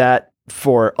would do that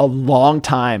for a long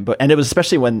time, and it was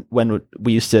especially when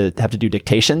we used to have to do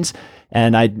dictations,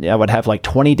 and I would have like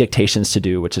 20 dictations to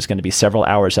do, which is going to be several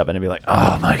hours of it, and I'd be like,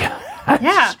 oh my God.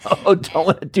 Yeah. I don't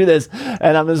want to do this.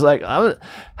 And I'm just like,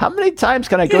 how many times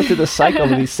can I go through the cycle of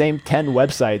these same 10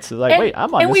 websites? It's like, wait,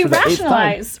 I'm on this for the 8th time. And we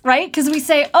rationalize, right? Because we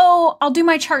say, oh, I'll do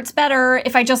my charts better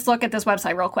if I just look at this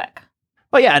website real quick.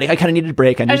 Well, yeah, I kind of needed a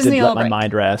break. I need to let my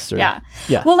mind rest. Yeah.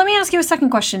 Well, let me ask you a second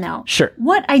question now. Sure.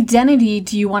 What identity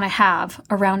do you want to have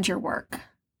around your work?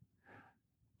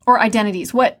 Or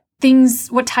identities? What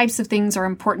types of things are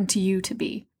important to you to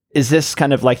be? Is this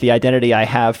kind of like the identity I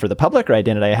have for the public or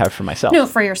identity I have for myself? No,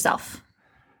 for yourself.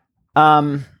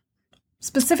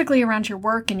 Specifically around your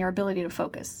work and your ability to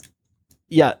focus.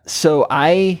 Yeah. So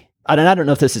I don't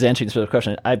know if this is answering this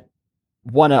question. I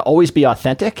want to always be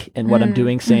authentic in what I'm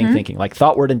doing, saying, thinking, like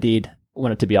thought, word, and deed. I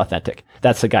want it to be authentic.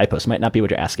 That's the guidepost. Might not be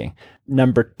what you're asking.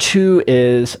 Number 2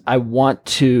 is I want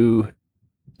to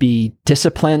be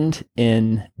disciplined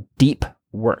in deep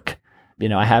work.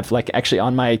 I have actually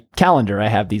on my calendar, I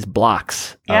have these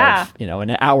blocks of,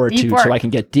 an hour or two so I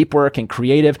can get deep work and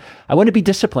creative. I want to be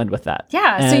disciplined with that.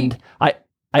 Yeah. And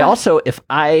I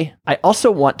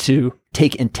also want to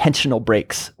take intentional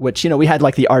breaks, which, we had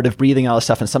like the art of breathing, all this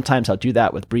stuff. And sometimes I'll do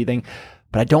that with breathing,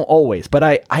 but I don't always.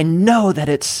 But I know that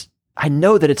it's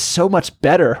so much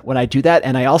better when I do that.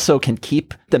 And I also can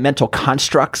keep the mental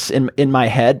constructs in my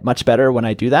head much better when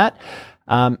I do that.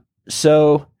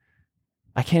 So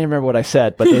I can't remember what I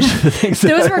said, but those are the things.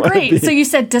 Those were great. So you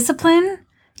said discipline,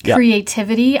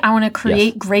 creativity. I want to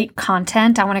create great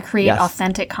content. I want to create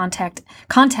authentic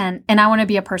content, and I want to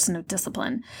be a person of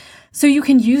discipline. So you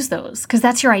can use those because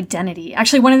that's your identity.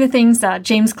 Actually, one of the things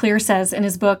James Clear says in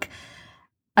his book,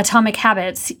 Atomic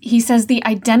Habits, he says the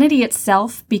identity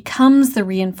itself becomes the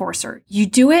reinforcer. You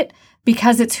do it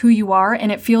because it's who you are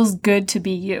and it feels good to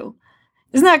be you.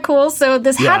 Isn't that cool? So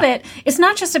this habit, it's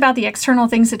not just about the external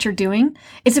things that you're doing.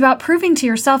 It's about proving to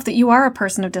yourself that you are a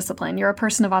person of discipline. You're a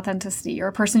person of authenticity. You're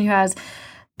a person who has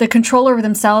the control over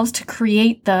themselves to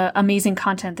create the amazing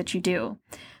content that you do.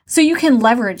 So you can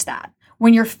leverage that.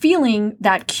 When you're feeling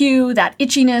that cue, that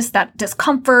itchiness, that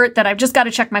discomfort, that I've just got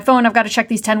to check my phone, I've got to check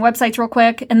these 10 websites real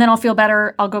quick, and then I'll feel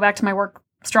better. I'll go back to my work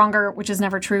stronger, which is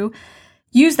never true.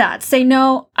 Use that. Say,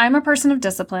 no, I'm a person of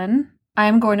discipline.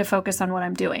 I'm going to focus on what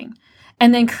I'm doing.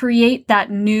 And then create that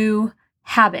new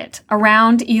habit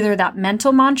around either that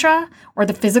mental mantra or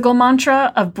the physical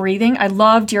mantra of breathing. I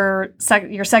loved your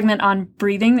segment on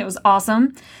breathing. It was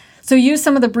awesome. So use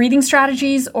some of the breathing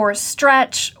strategies or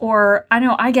stretch, or I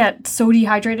know I get so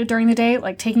dehydrated during the day,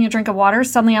 like taking a drink of water.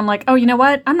 Suddenly I'm like, oh, you know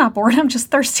what? I'm not bored. I'm just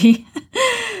thirsty.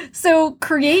 So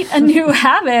create a new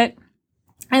habit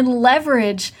and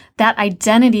leverage that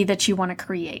identity that you want to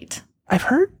create. I've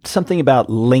heard something about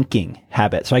linking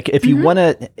habits. Like if you want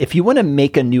to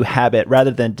make a new habit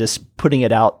rather than just putting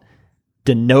it out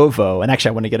de novo, and actually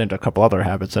I want to get into a couple other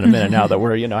habits in a minute now that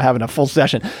we're, having a full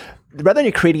session. Rather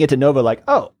than creating it de novo, like,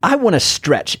 oh, I want to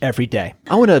stretch every day.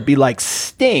 I want to be like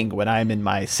Sting when I'm in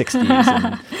my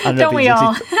 60s. And Don't we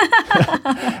all?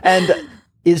 And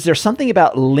is there something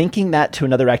about linking that to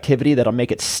another activity that'll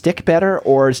make it stick better?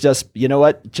 Or is just,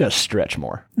 just stretch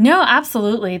more? No,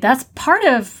 absolutely. That's part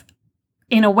of,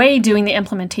 in a way, doing the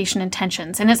implementation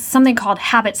intentions. And it's something called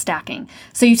habit stacking.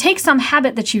 So you take some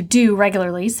habit that you do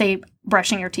regularly, say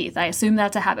brushing your teeth. I assume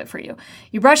that's a habit for you.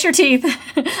 You brush your teeth.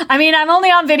 I mean, I'm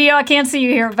only on video. I can't see you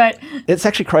here, but it's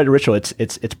actually quite a ritual.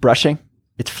 It's brushing.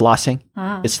 It's flossing.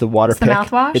 It's the water pick. The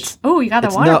mouthwash? Oh, you got the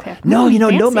water pick. No,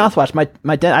 no mouthwash. My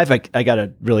I got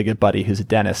a really good buddy who's a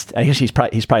dentist. I guess he's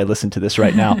probably listening to this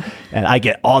right now, and I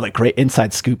get all the great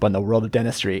inside scoop on the world of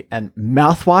dentistry. And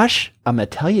mouthwash, I'm going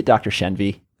to tell you, Dr.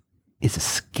 Shenvi, is a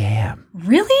scam.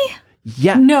 Really?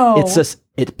 Yeah. No.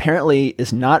 It apparently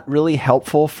is not really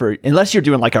helpful unless you're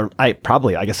doing like a real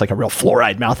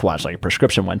fluoride mouthwash, like a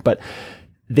prescription one. But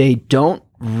they don't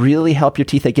really help your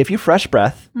teeth. They give you fresh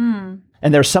breath.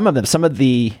 And there's some of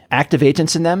the active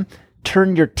agents in them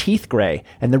turn your teeth gray.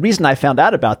 And the reason I found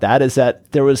out about that is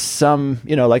that there was some,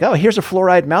 like, oh, here's a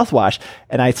fluoride mouthwash.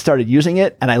 And I started using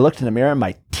it and I looked in the mirror and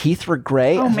my teeth were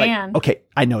gray. Oh, man. Like, okay,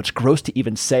 I know it's gross to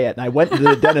even say it. And I went to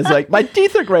the dentist like, my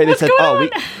teeth are gray. They said,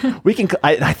 we can,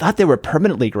 I thought they were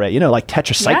permanently gray, like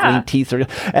tetracycline teeth.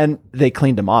 And they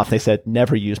cleaned them off. They said,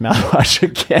 never use mouthwash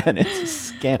again. It's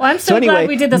a scam. Well, I'm so glad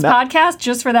we did this podcast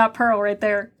just for that pearl right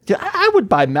there. I would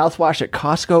buy mouthwash at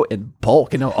Costco in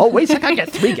bulk. Oh, wait a second, I get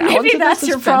 3 gallons. Maybe that's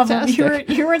your problem.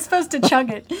 You weren't supposed to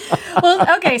chug it.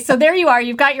 Well, okay, so there you are.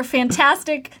 You've got your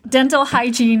fantastic dental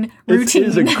hygiene routine. It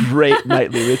is a great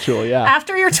nightly ritual, yeah.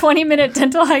 After your 20-minute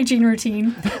dental hygiene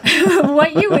routine,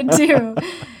 what you would do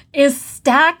is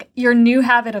stack your new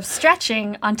habit of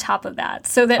stretching on top of that.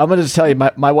 So that I'm going to just tell you,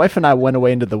 my wife and I went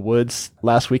away into the woods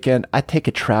last weekend. I take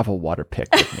a travel water pick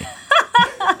with me.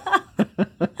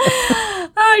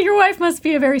 Your wife must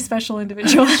be a very special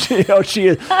individual. She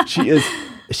is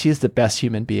the best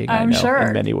human being I know sure.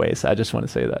 in many ways. I just want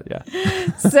to say that, yeah.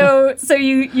 So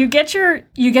you get your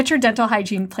dental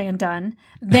hygiene plan done.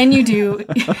 Then you do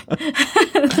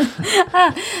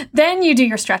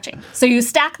your stretching. So you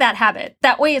stack that habit.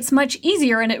 That way it's much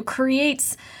easier and it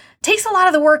takes a lot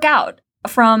of the work out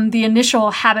from the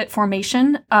initial habit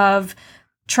formation of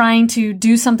trying to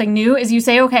do something new. Is you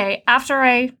say, okay, after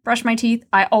I brush my teeth,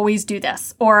 I always do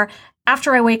this. Or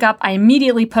after I wake up, I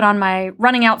immediately put on my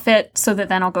running outfit so that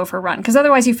then I'll go for a run. Because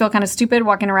otherwise you feel kind of stupid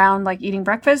walking around like eating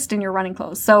breakfast in your running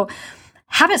clothes. So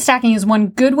habit stacking is one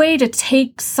good way to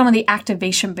take some of the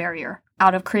activation barrier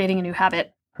out of creating a new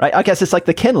habit. Right. I guess it's like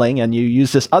the kindling and you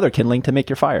use this other kindling to make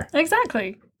your fire.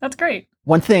 Exactly. That's great.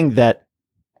 One thing that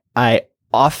I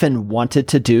often wanted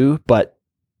to do, but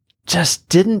just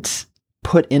didn't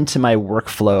put into my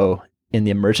workflow in the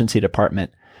emergency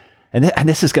department and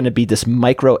this is going to be this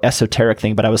micro esoteric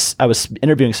thing, but I was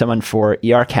interviewing someone for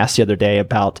ERcast the other day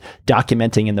about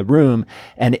documenting in the room,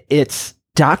 and it's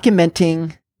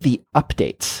documenting the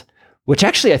updates, which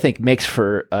actually I think makes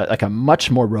for like a much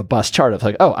more robust chart of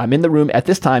like, oh, I'm in the room at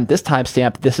this time, this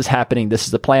timestamp, this is happening, this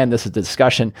is the plan, this is the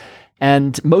discussion.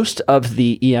 And most of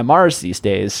the EMRs these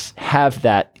days have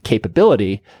that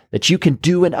capability that you can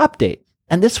do an update.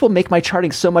 And this will make my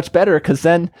charting so much better because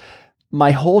then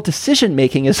my whole decision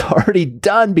making is already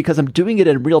done because I'm doing it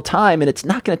in real time and it's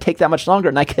not going to take that much longer.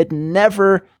 And I could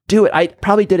never do it. I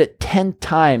probably did it 10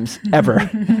 times ever.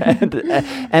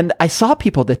 and I saw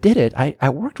people that did it. I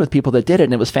worked with people that did it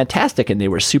and it was fantastic and they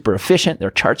were super efficient.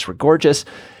 Their charts were gorgeous.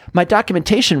 My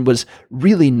documentation was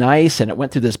really nice and it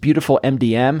went through this beautiful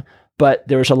MDM, but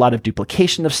there was a lot of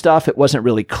duplication of stuff. It wasn't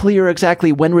really clear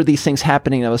exactly when were these things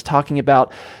happening I was talking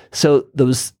about. So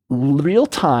those real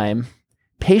time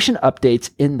patient updates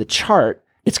in the chart,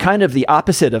 it's kind of the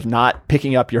opposite of not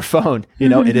picking up your phone.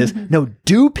 It is, no,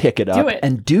 do pick it up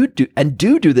and do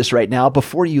this right now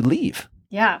before you leave.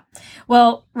 Yeah.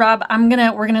 Well, Rob,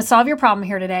 we're going to solve your problem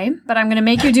here today, but I'm going to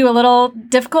make you do a little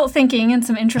difficult thinking and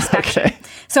some introspection. Okay.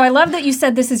 So I love that you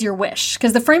said this is your wish,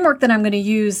 because the framework that I'm going to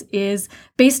use is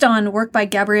based on work by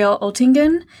Gabrielle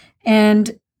Oettingen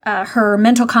and her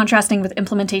mental contrasting with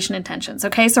implementation intentions.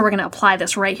 Okay. So we're going to apply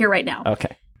this right here, right now.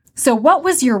 Okay. So what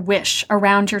was your wish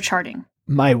around your charting?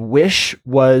 My wish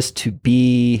was to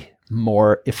be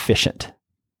more efficient.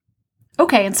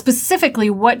 Okay. And specifically,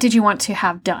 what did you want to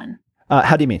have done?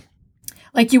 How do you mean?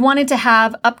 Like you wanted to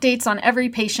have updates on every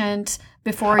patient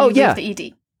before you leave the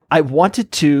ED. I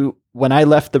wanted to, when I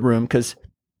left the room, because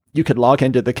you could log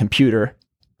into the computer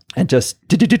and just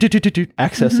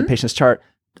access the patient's chart.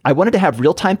 I wanted to have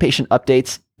real-time patient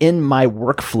updates in my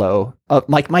workflow, of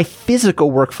like my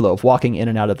physical workflow of walking in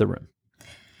and out of the room.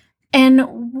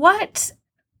 And what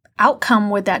outcome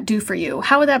would that do for you?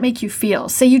 How would that make you feel?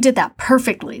 Say you did that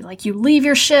perfectly, like you leave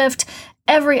your shift,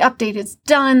 every update is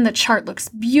done, the chart looks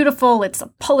beautiful, it's a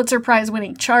Pulitzer Prize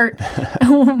winning chart.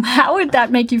 How would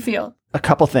that make you feel? A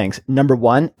couple things. Number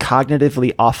one,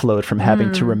 cognitively offload from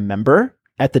having to remember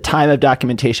at the time of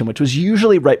documentation, which was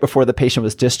usually right before the patient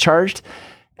was discharged.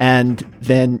 And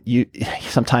then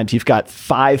sometimes you've got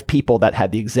 5 people that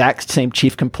had the exact same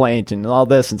chief complaint and all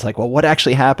this. And it's like, well, what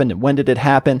actually happened and when did it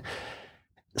happen?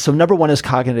 So number one is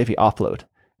cognitively offload.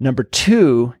 Number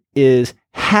 2 is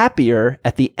happier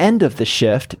at the end of the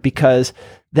shift because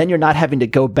then you're not having to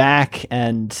go back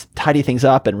and tidy things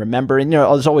up and remember. And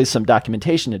there's always some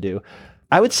documentation to do.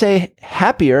 I would say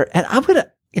happier. And I'm going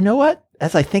to, you know what?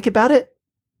 As I think about it,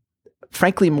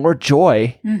 frankly, more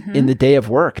joy in the day of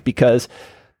work because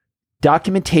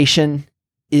documentation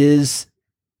is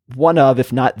one of,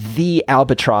 if not the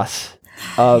albatross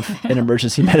of an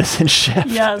emergency medicine shift.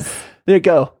 Yes. There you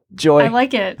go. Joy. I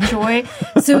like it. Joy.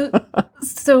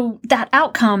 So that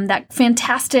outcome, that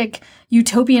fantastic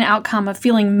utopian outcome of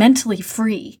feeling mentally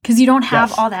free, because you don't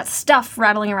have all that stuff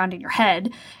rattling around in your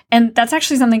head. And that's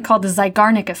actually something called the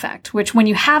Zeigarnik effect, which when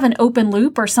you have an open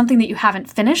loop or something that you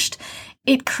haven't finished,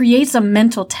 it creates a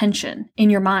mental tension in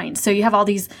your mind. So you have all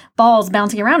these balls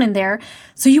bouncing around in there.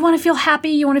 So you want to feel happy.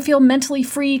 You want to feel mentally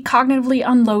free, cognitively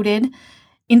unloaded.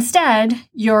 Instead,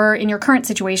 you're in your current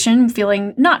situation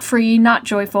feeling not free, not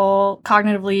joyful,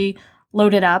 cognitively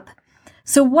loaded up.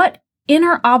 So what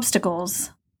inner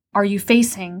obstacles are you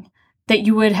facing that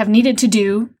you would have needed to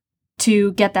do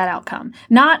to get that outcome?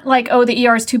 Not like, oh, the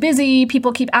ER is too busy,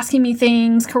 people keep asking me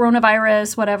things,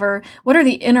 coronavirus, whatever. What are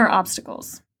the inner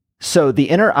obstacles? So the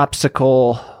inner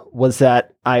obstacle was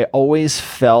that I always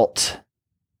felt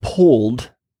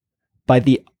pulled by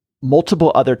the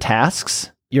multiple other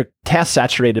tasks. Your task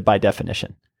saturated by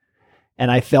definition.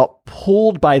 And I felt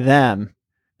pulled by them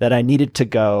that I needed to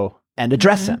go and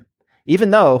address them.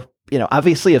 Even though,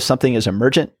 obviously if something is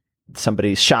emergent,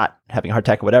 somebody's shot, having a heart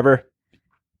attack or whatever,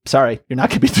 sorry, you're not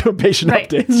going to be doing patient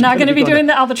updates. Not going to be doing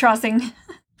the albatrossing.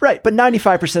 Right. But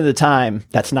 95% of the time,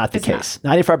 that's not the case.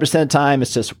 95% of the time,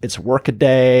 it's work a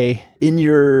day in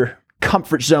your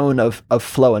comfort zone of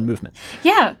flow and movement.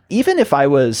 Yeah. Even if I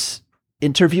was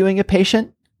interviewing a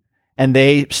patient, and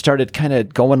they started kind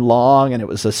of going long and it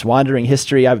was this wandering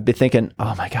history, I would be thinking,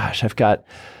 oh my gosh, I've got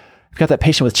that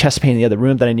patient with chest pain in the other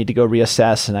room that I need to go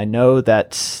reassess. And I know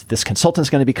that this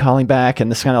consultant's going to be calling back. And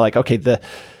this kind of like, okay, the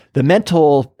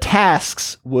mental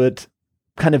tasks would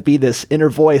kind of be this inner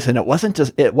voice. And it wasn't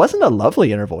a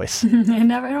lovely inner voice.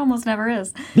 It almost never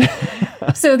is.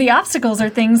 So the obstacles are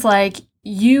things like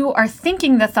you are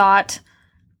thinking the thought,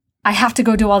 I have to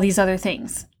go do all these other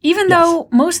things, even though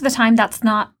most of the time that's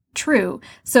not true.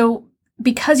 So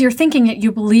because you're thinking it, you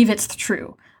believe it's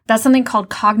true. That's something called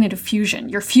cognitive fusion.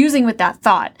 You're fusing with that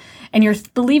thought and you're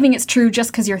believing it's true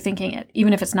just because you're thinking it,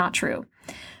 even if it's not true.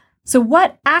 So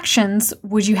what actions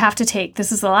would you have to take?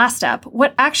 This is the last step.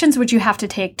 What actions would you have to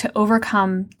take to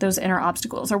overcome those inner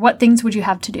obstacles, or what things would you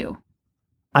have to do?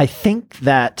 I think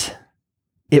that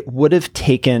it would have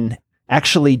taken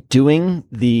actually doing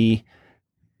the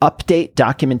update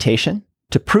documentation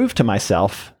to prove to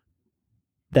myself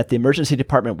that the emergency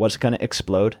department was going to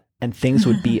explode and things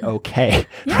would be okay.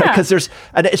 Because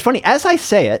and it's funny, as I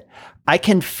say it, I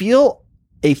can feel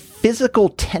a physical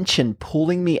tension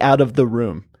pulling me out of the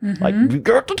room. Like, you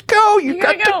got to go, you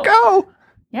got to go.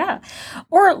 Yeah.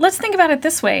 Or let's think about it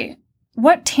this way.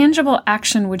 What tangible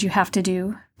action would you have to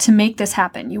do to make this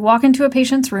happen? You walk into a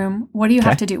patient's room. What do you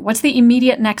have to do? What's the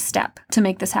immediate next step to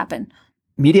make this happen?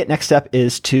 Immediate next step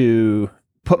is to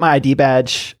put my ID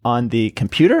badge on the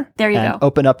computer. There you go.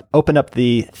 Open up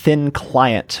the thin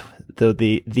client,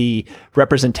 the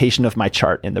representation of my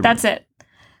chart in the room. That's it.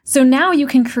 So now you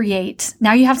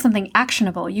have something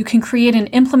actionable. You can create an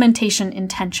implementation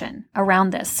intention around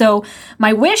this. So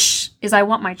my wish is I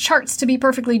want my charts to be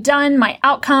perfectly done. My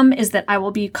outcome is that I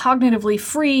will be cognitively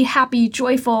free, happy,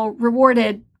 joyful,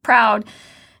 rewarded, proud.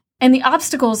 And the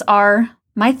obstacles are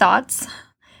my thoughts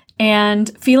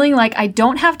and feeling like I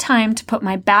don't have time to put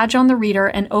my badge on the reader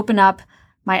and open up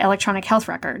my electronic health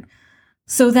record.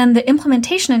 So then the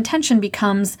implementation intention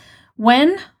becomes,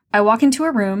 when I walk into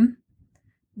a room,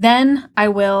 then I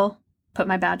will put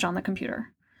my badge on the computer.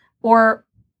 Or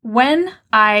when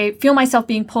I feel myself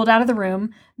being pulled out of the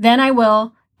room, then I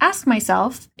will ask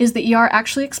myself, is the ER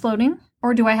actually exploding,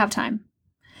 or do I have time?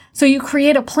 So you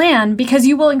create a plan, because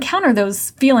you will encounter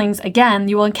those feelings again.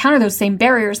 You will encounter those same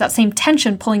barriers, that same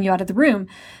tension pulling you out of the room.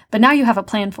 But now you have a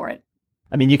plan for it.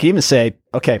 I mean, you could even say,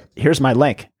 okay, here's my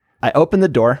link. I open the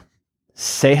door,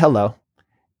 say hello,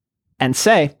 and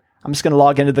say, I'm just going to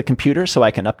log into the computer so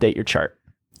I can update your chart.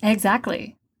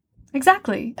 Exactly.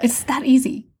 It's that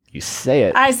easy. You say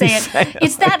it. I say it.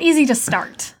 It's that easy to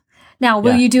start. Now,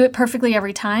 will you do it perfectly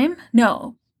every time?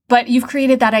 No. But you've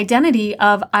created that identity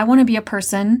of, I want to be a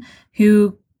person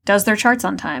who does their charts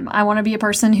on time. I want to be a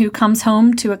person who comes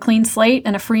home to a clean slate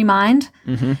and a free mind.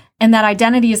 Mm-hmm. And that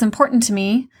identity is important to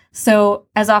me. So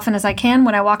as often as I can,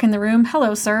 when I walk in the room,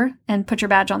 hello, sir, and put your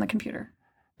badge on the computer.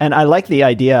 And I like the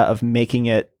idea of making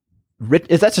it,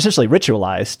 that's essentially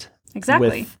ritualized.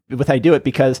 Exactly. With how you do it,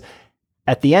 because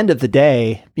at the end of the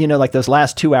day, like those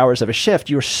last 2 hours of a shift,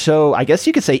 you're so, I guess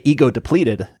you could say, ego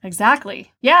depleted.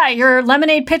 Exactly. Yeah, your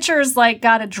lemonade pitcher's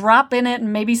got a drop in it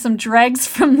and maybe some dregs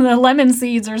from the lemon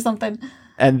seeds or something.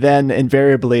 And then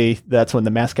invariably, that's when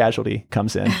the mass casualty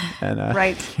comes in. And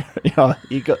right.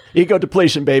 Ego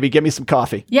depletion, baby. Give me some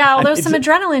coffee. Yeah, although some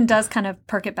adrenaline does kind of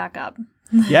perk it back up.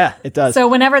 Yeah, it does. So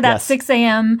whenever that 6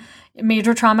 a.m.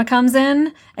 major trauma comes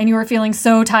in and you are feeling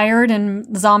so tired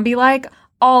and zombie-like,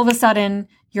 all of a sudden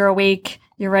you're awake,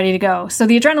 you're ready to go. So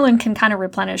the adrenaline can kind of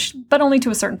replenish, but only to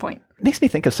a certain point. It makes me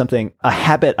think of a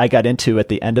habit I got into at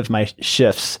the end of my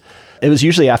shifts. It was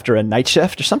usually after a night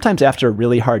shift or sometimes after a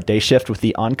really hard day shift with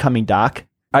the oncoming doc.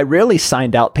 I rarely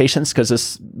signed out patients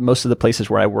because most of the places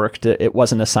where I worked, it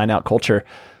wasn't a sign out culture.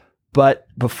 But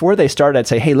before they started, I'd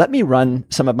say, hey, let me run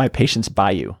some of my patients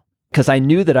by you. Because I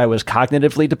knew that I was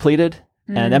cognitively depleted.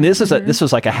 Mm-hmm. And I mean, this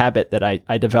was like a habit that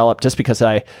I developed just because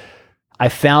I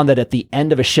found that at the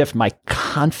end of a shift, my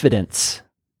confidence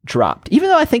dropped. Even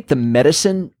though I think the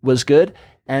medicine was good.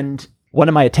 And one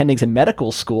of my attendings in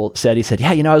medical school said,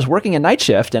 yeah, I was working a night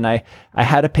shift and I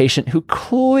had a patient who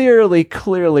clearly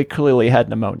had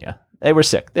pneumonia. They were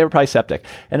sick. They were probably septic.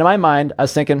 And in my mind, I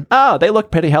was thinking, oh, they look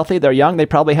pretty healthy. They're young. They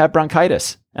probably have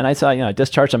bronchitis. And I saw, I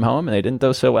discharged them home and they didn't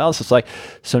do so well. So it's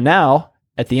so now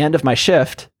at the end of my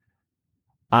shift,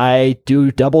 I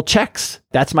do double checks.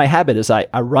 That's my habit is I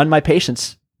run my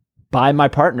patients by my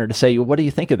partner to say, what do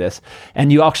you think of this?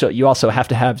 And you also have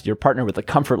to have your partner with the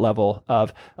comfort level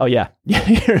of, oh yeah,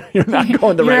 you're not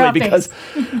going the right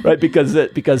way because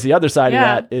the other side of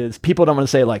that is people don't want to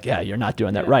say you're not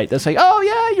doing that right. They'll say, oh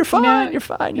yeah, you're fine, you're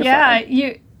fine.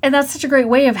 And that's such a great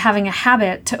way of having a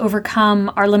habit to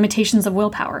overcome our limitations of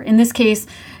willpower. In this case,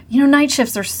 night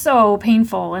shifts are so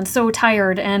painful and so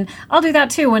tired. And I'll do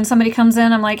that too. When somebody comes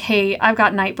in, I'm like, hey, I've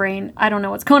got night brain. I don't know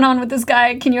what's going on with this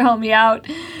guy. Can you help me out?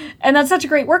 And that's such a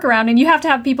great workaround. And you have to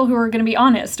have people who are going to be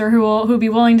honest or who will be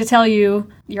willing to tell you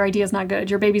your idea is not good.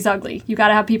 Your baby's ugly. You got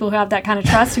to have people who have that kind of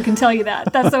trust who can tell you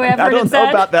that. That's the way I've heard it said. I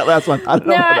don't know about that last one.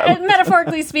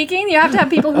 Metaphorically speaking, you have to have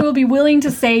people who will be willing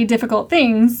to say difficult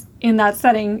things in that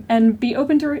setting and be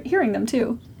open to hearing them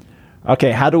too.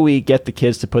 Okay, how do we get the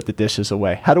kids to put the dishes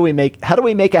away? How do we make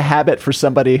a habit for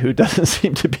somebody who doesn't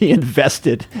seem to be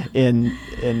invested in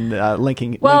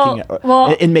making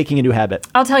a new habit?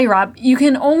 I'll tell you, Rob, you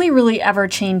can only really ever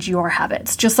change your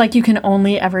habits, just like you can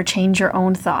only ever change your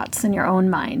own thoughts in your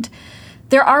own mind.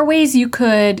 There are ways you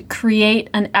could create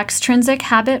an extrinsic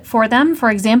habit for them. For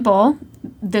example,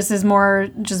 this is more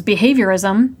just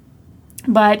behaviorism,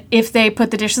 but if they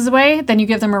put the dishes away, then you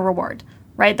give them a reward.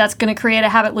 Right? That's going to create a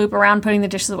habit loop around putting the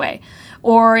dishes away.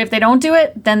 Or if they don't do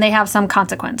it, then they have some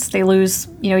consequence. They lose,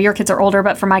 your kids are older,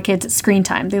 but for my kids, it's screen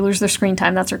time. They lose their screen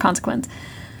time. That's their consequence.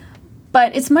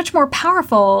 But it's much more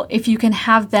powerful if you can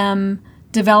have them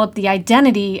develop the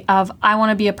identity of, I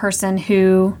want to be a person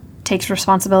who takes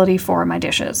responsibility for my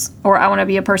dishes, or I want to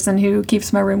be a person who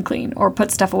keeps my room clean or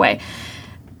puts stuff away.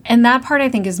 And that part, I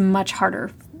think, is much harder.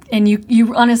 And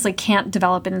you honestly can't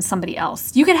develop it in somebody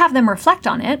else. You could have them reflect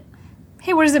on it.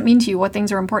 Hey, what does it mean to you? What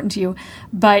things are important to you?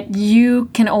 But you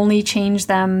can only change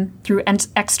them through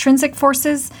extrinsic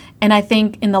forces. And I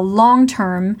think in the long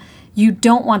term, you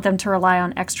don't want them to rely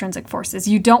on extrinsic forces.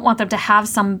 You don't want them to have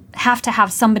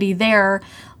somebody there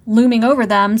looming over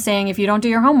them saying, if you don't do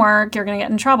your homework, you're going to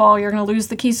get in trouble. You're going to lose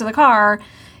the keys to the car.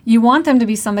 You want them to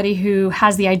be somebody who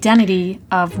has the identity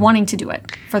of wanting to do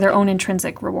it for their own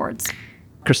intrinsic rewards.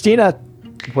 Christina,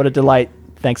 what a delight.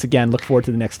 Thanks again. Look forward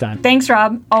to the next time. Thanks,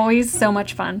 Rob. Always so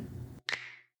much fun.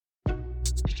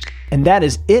 And that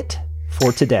is it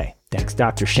for today. Thanks,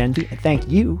 Dr. Shenby, and thank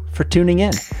you for tuning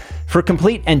in. For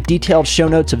complete and detailed show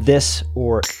notes of this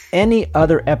or any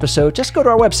other episode, just go to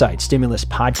our website,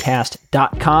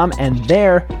 stimuluspodcast.com, and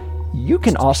there you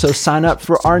can also sign up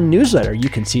for our newsletter. You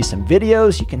can see some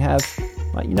videos. You can have,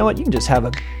 you can just have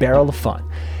a barrel of fun.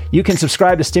 You can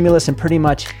subscribe to Stimulus in pretty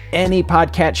much any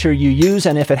podcatcher you use,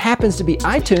 and if it happens to be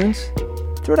iTunes,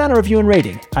 throw down a review and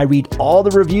rating. I read all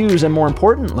the reviews, and more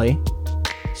importantly,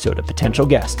 so do potential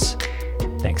guests.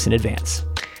 Thanks in advance.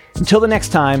 Until the next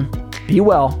time, be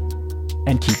well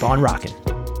and keep on rocking.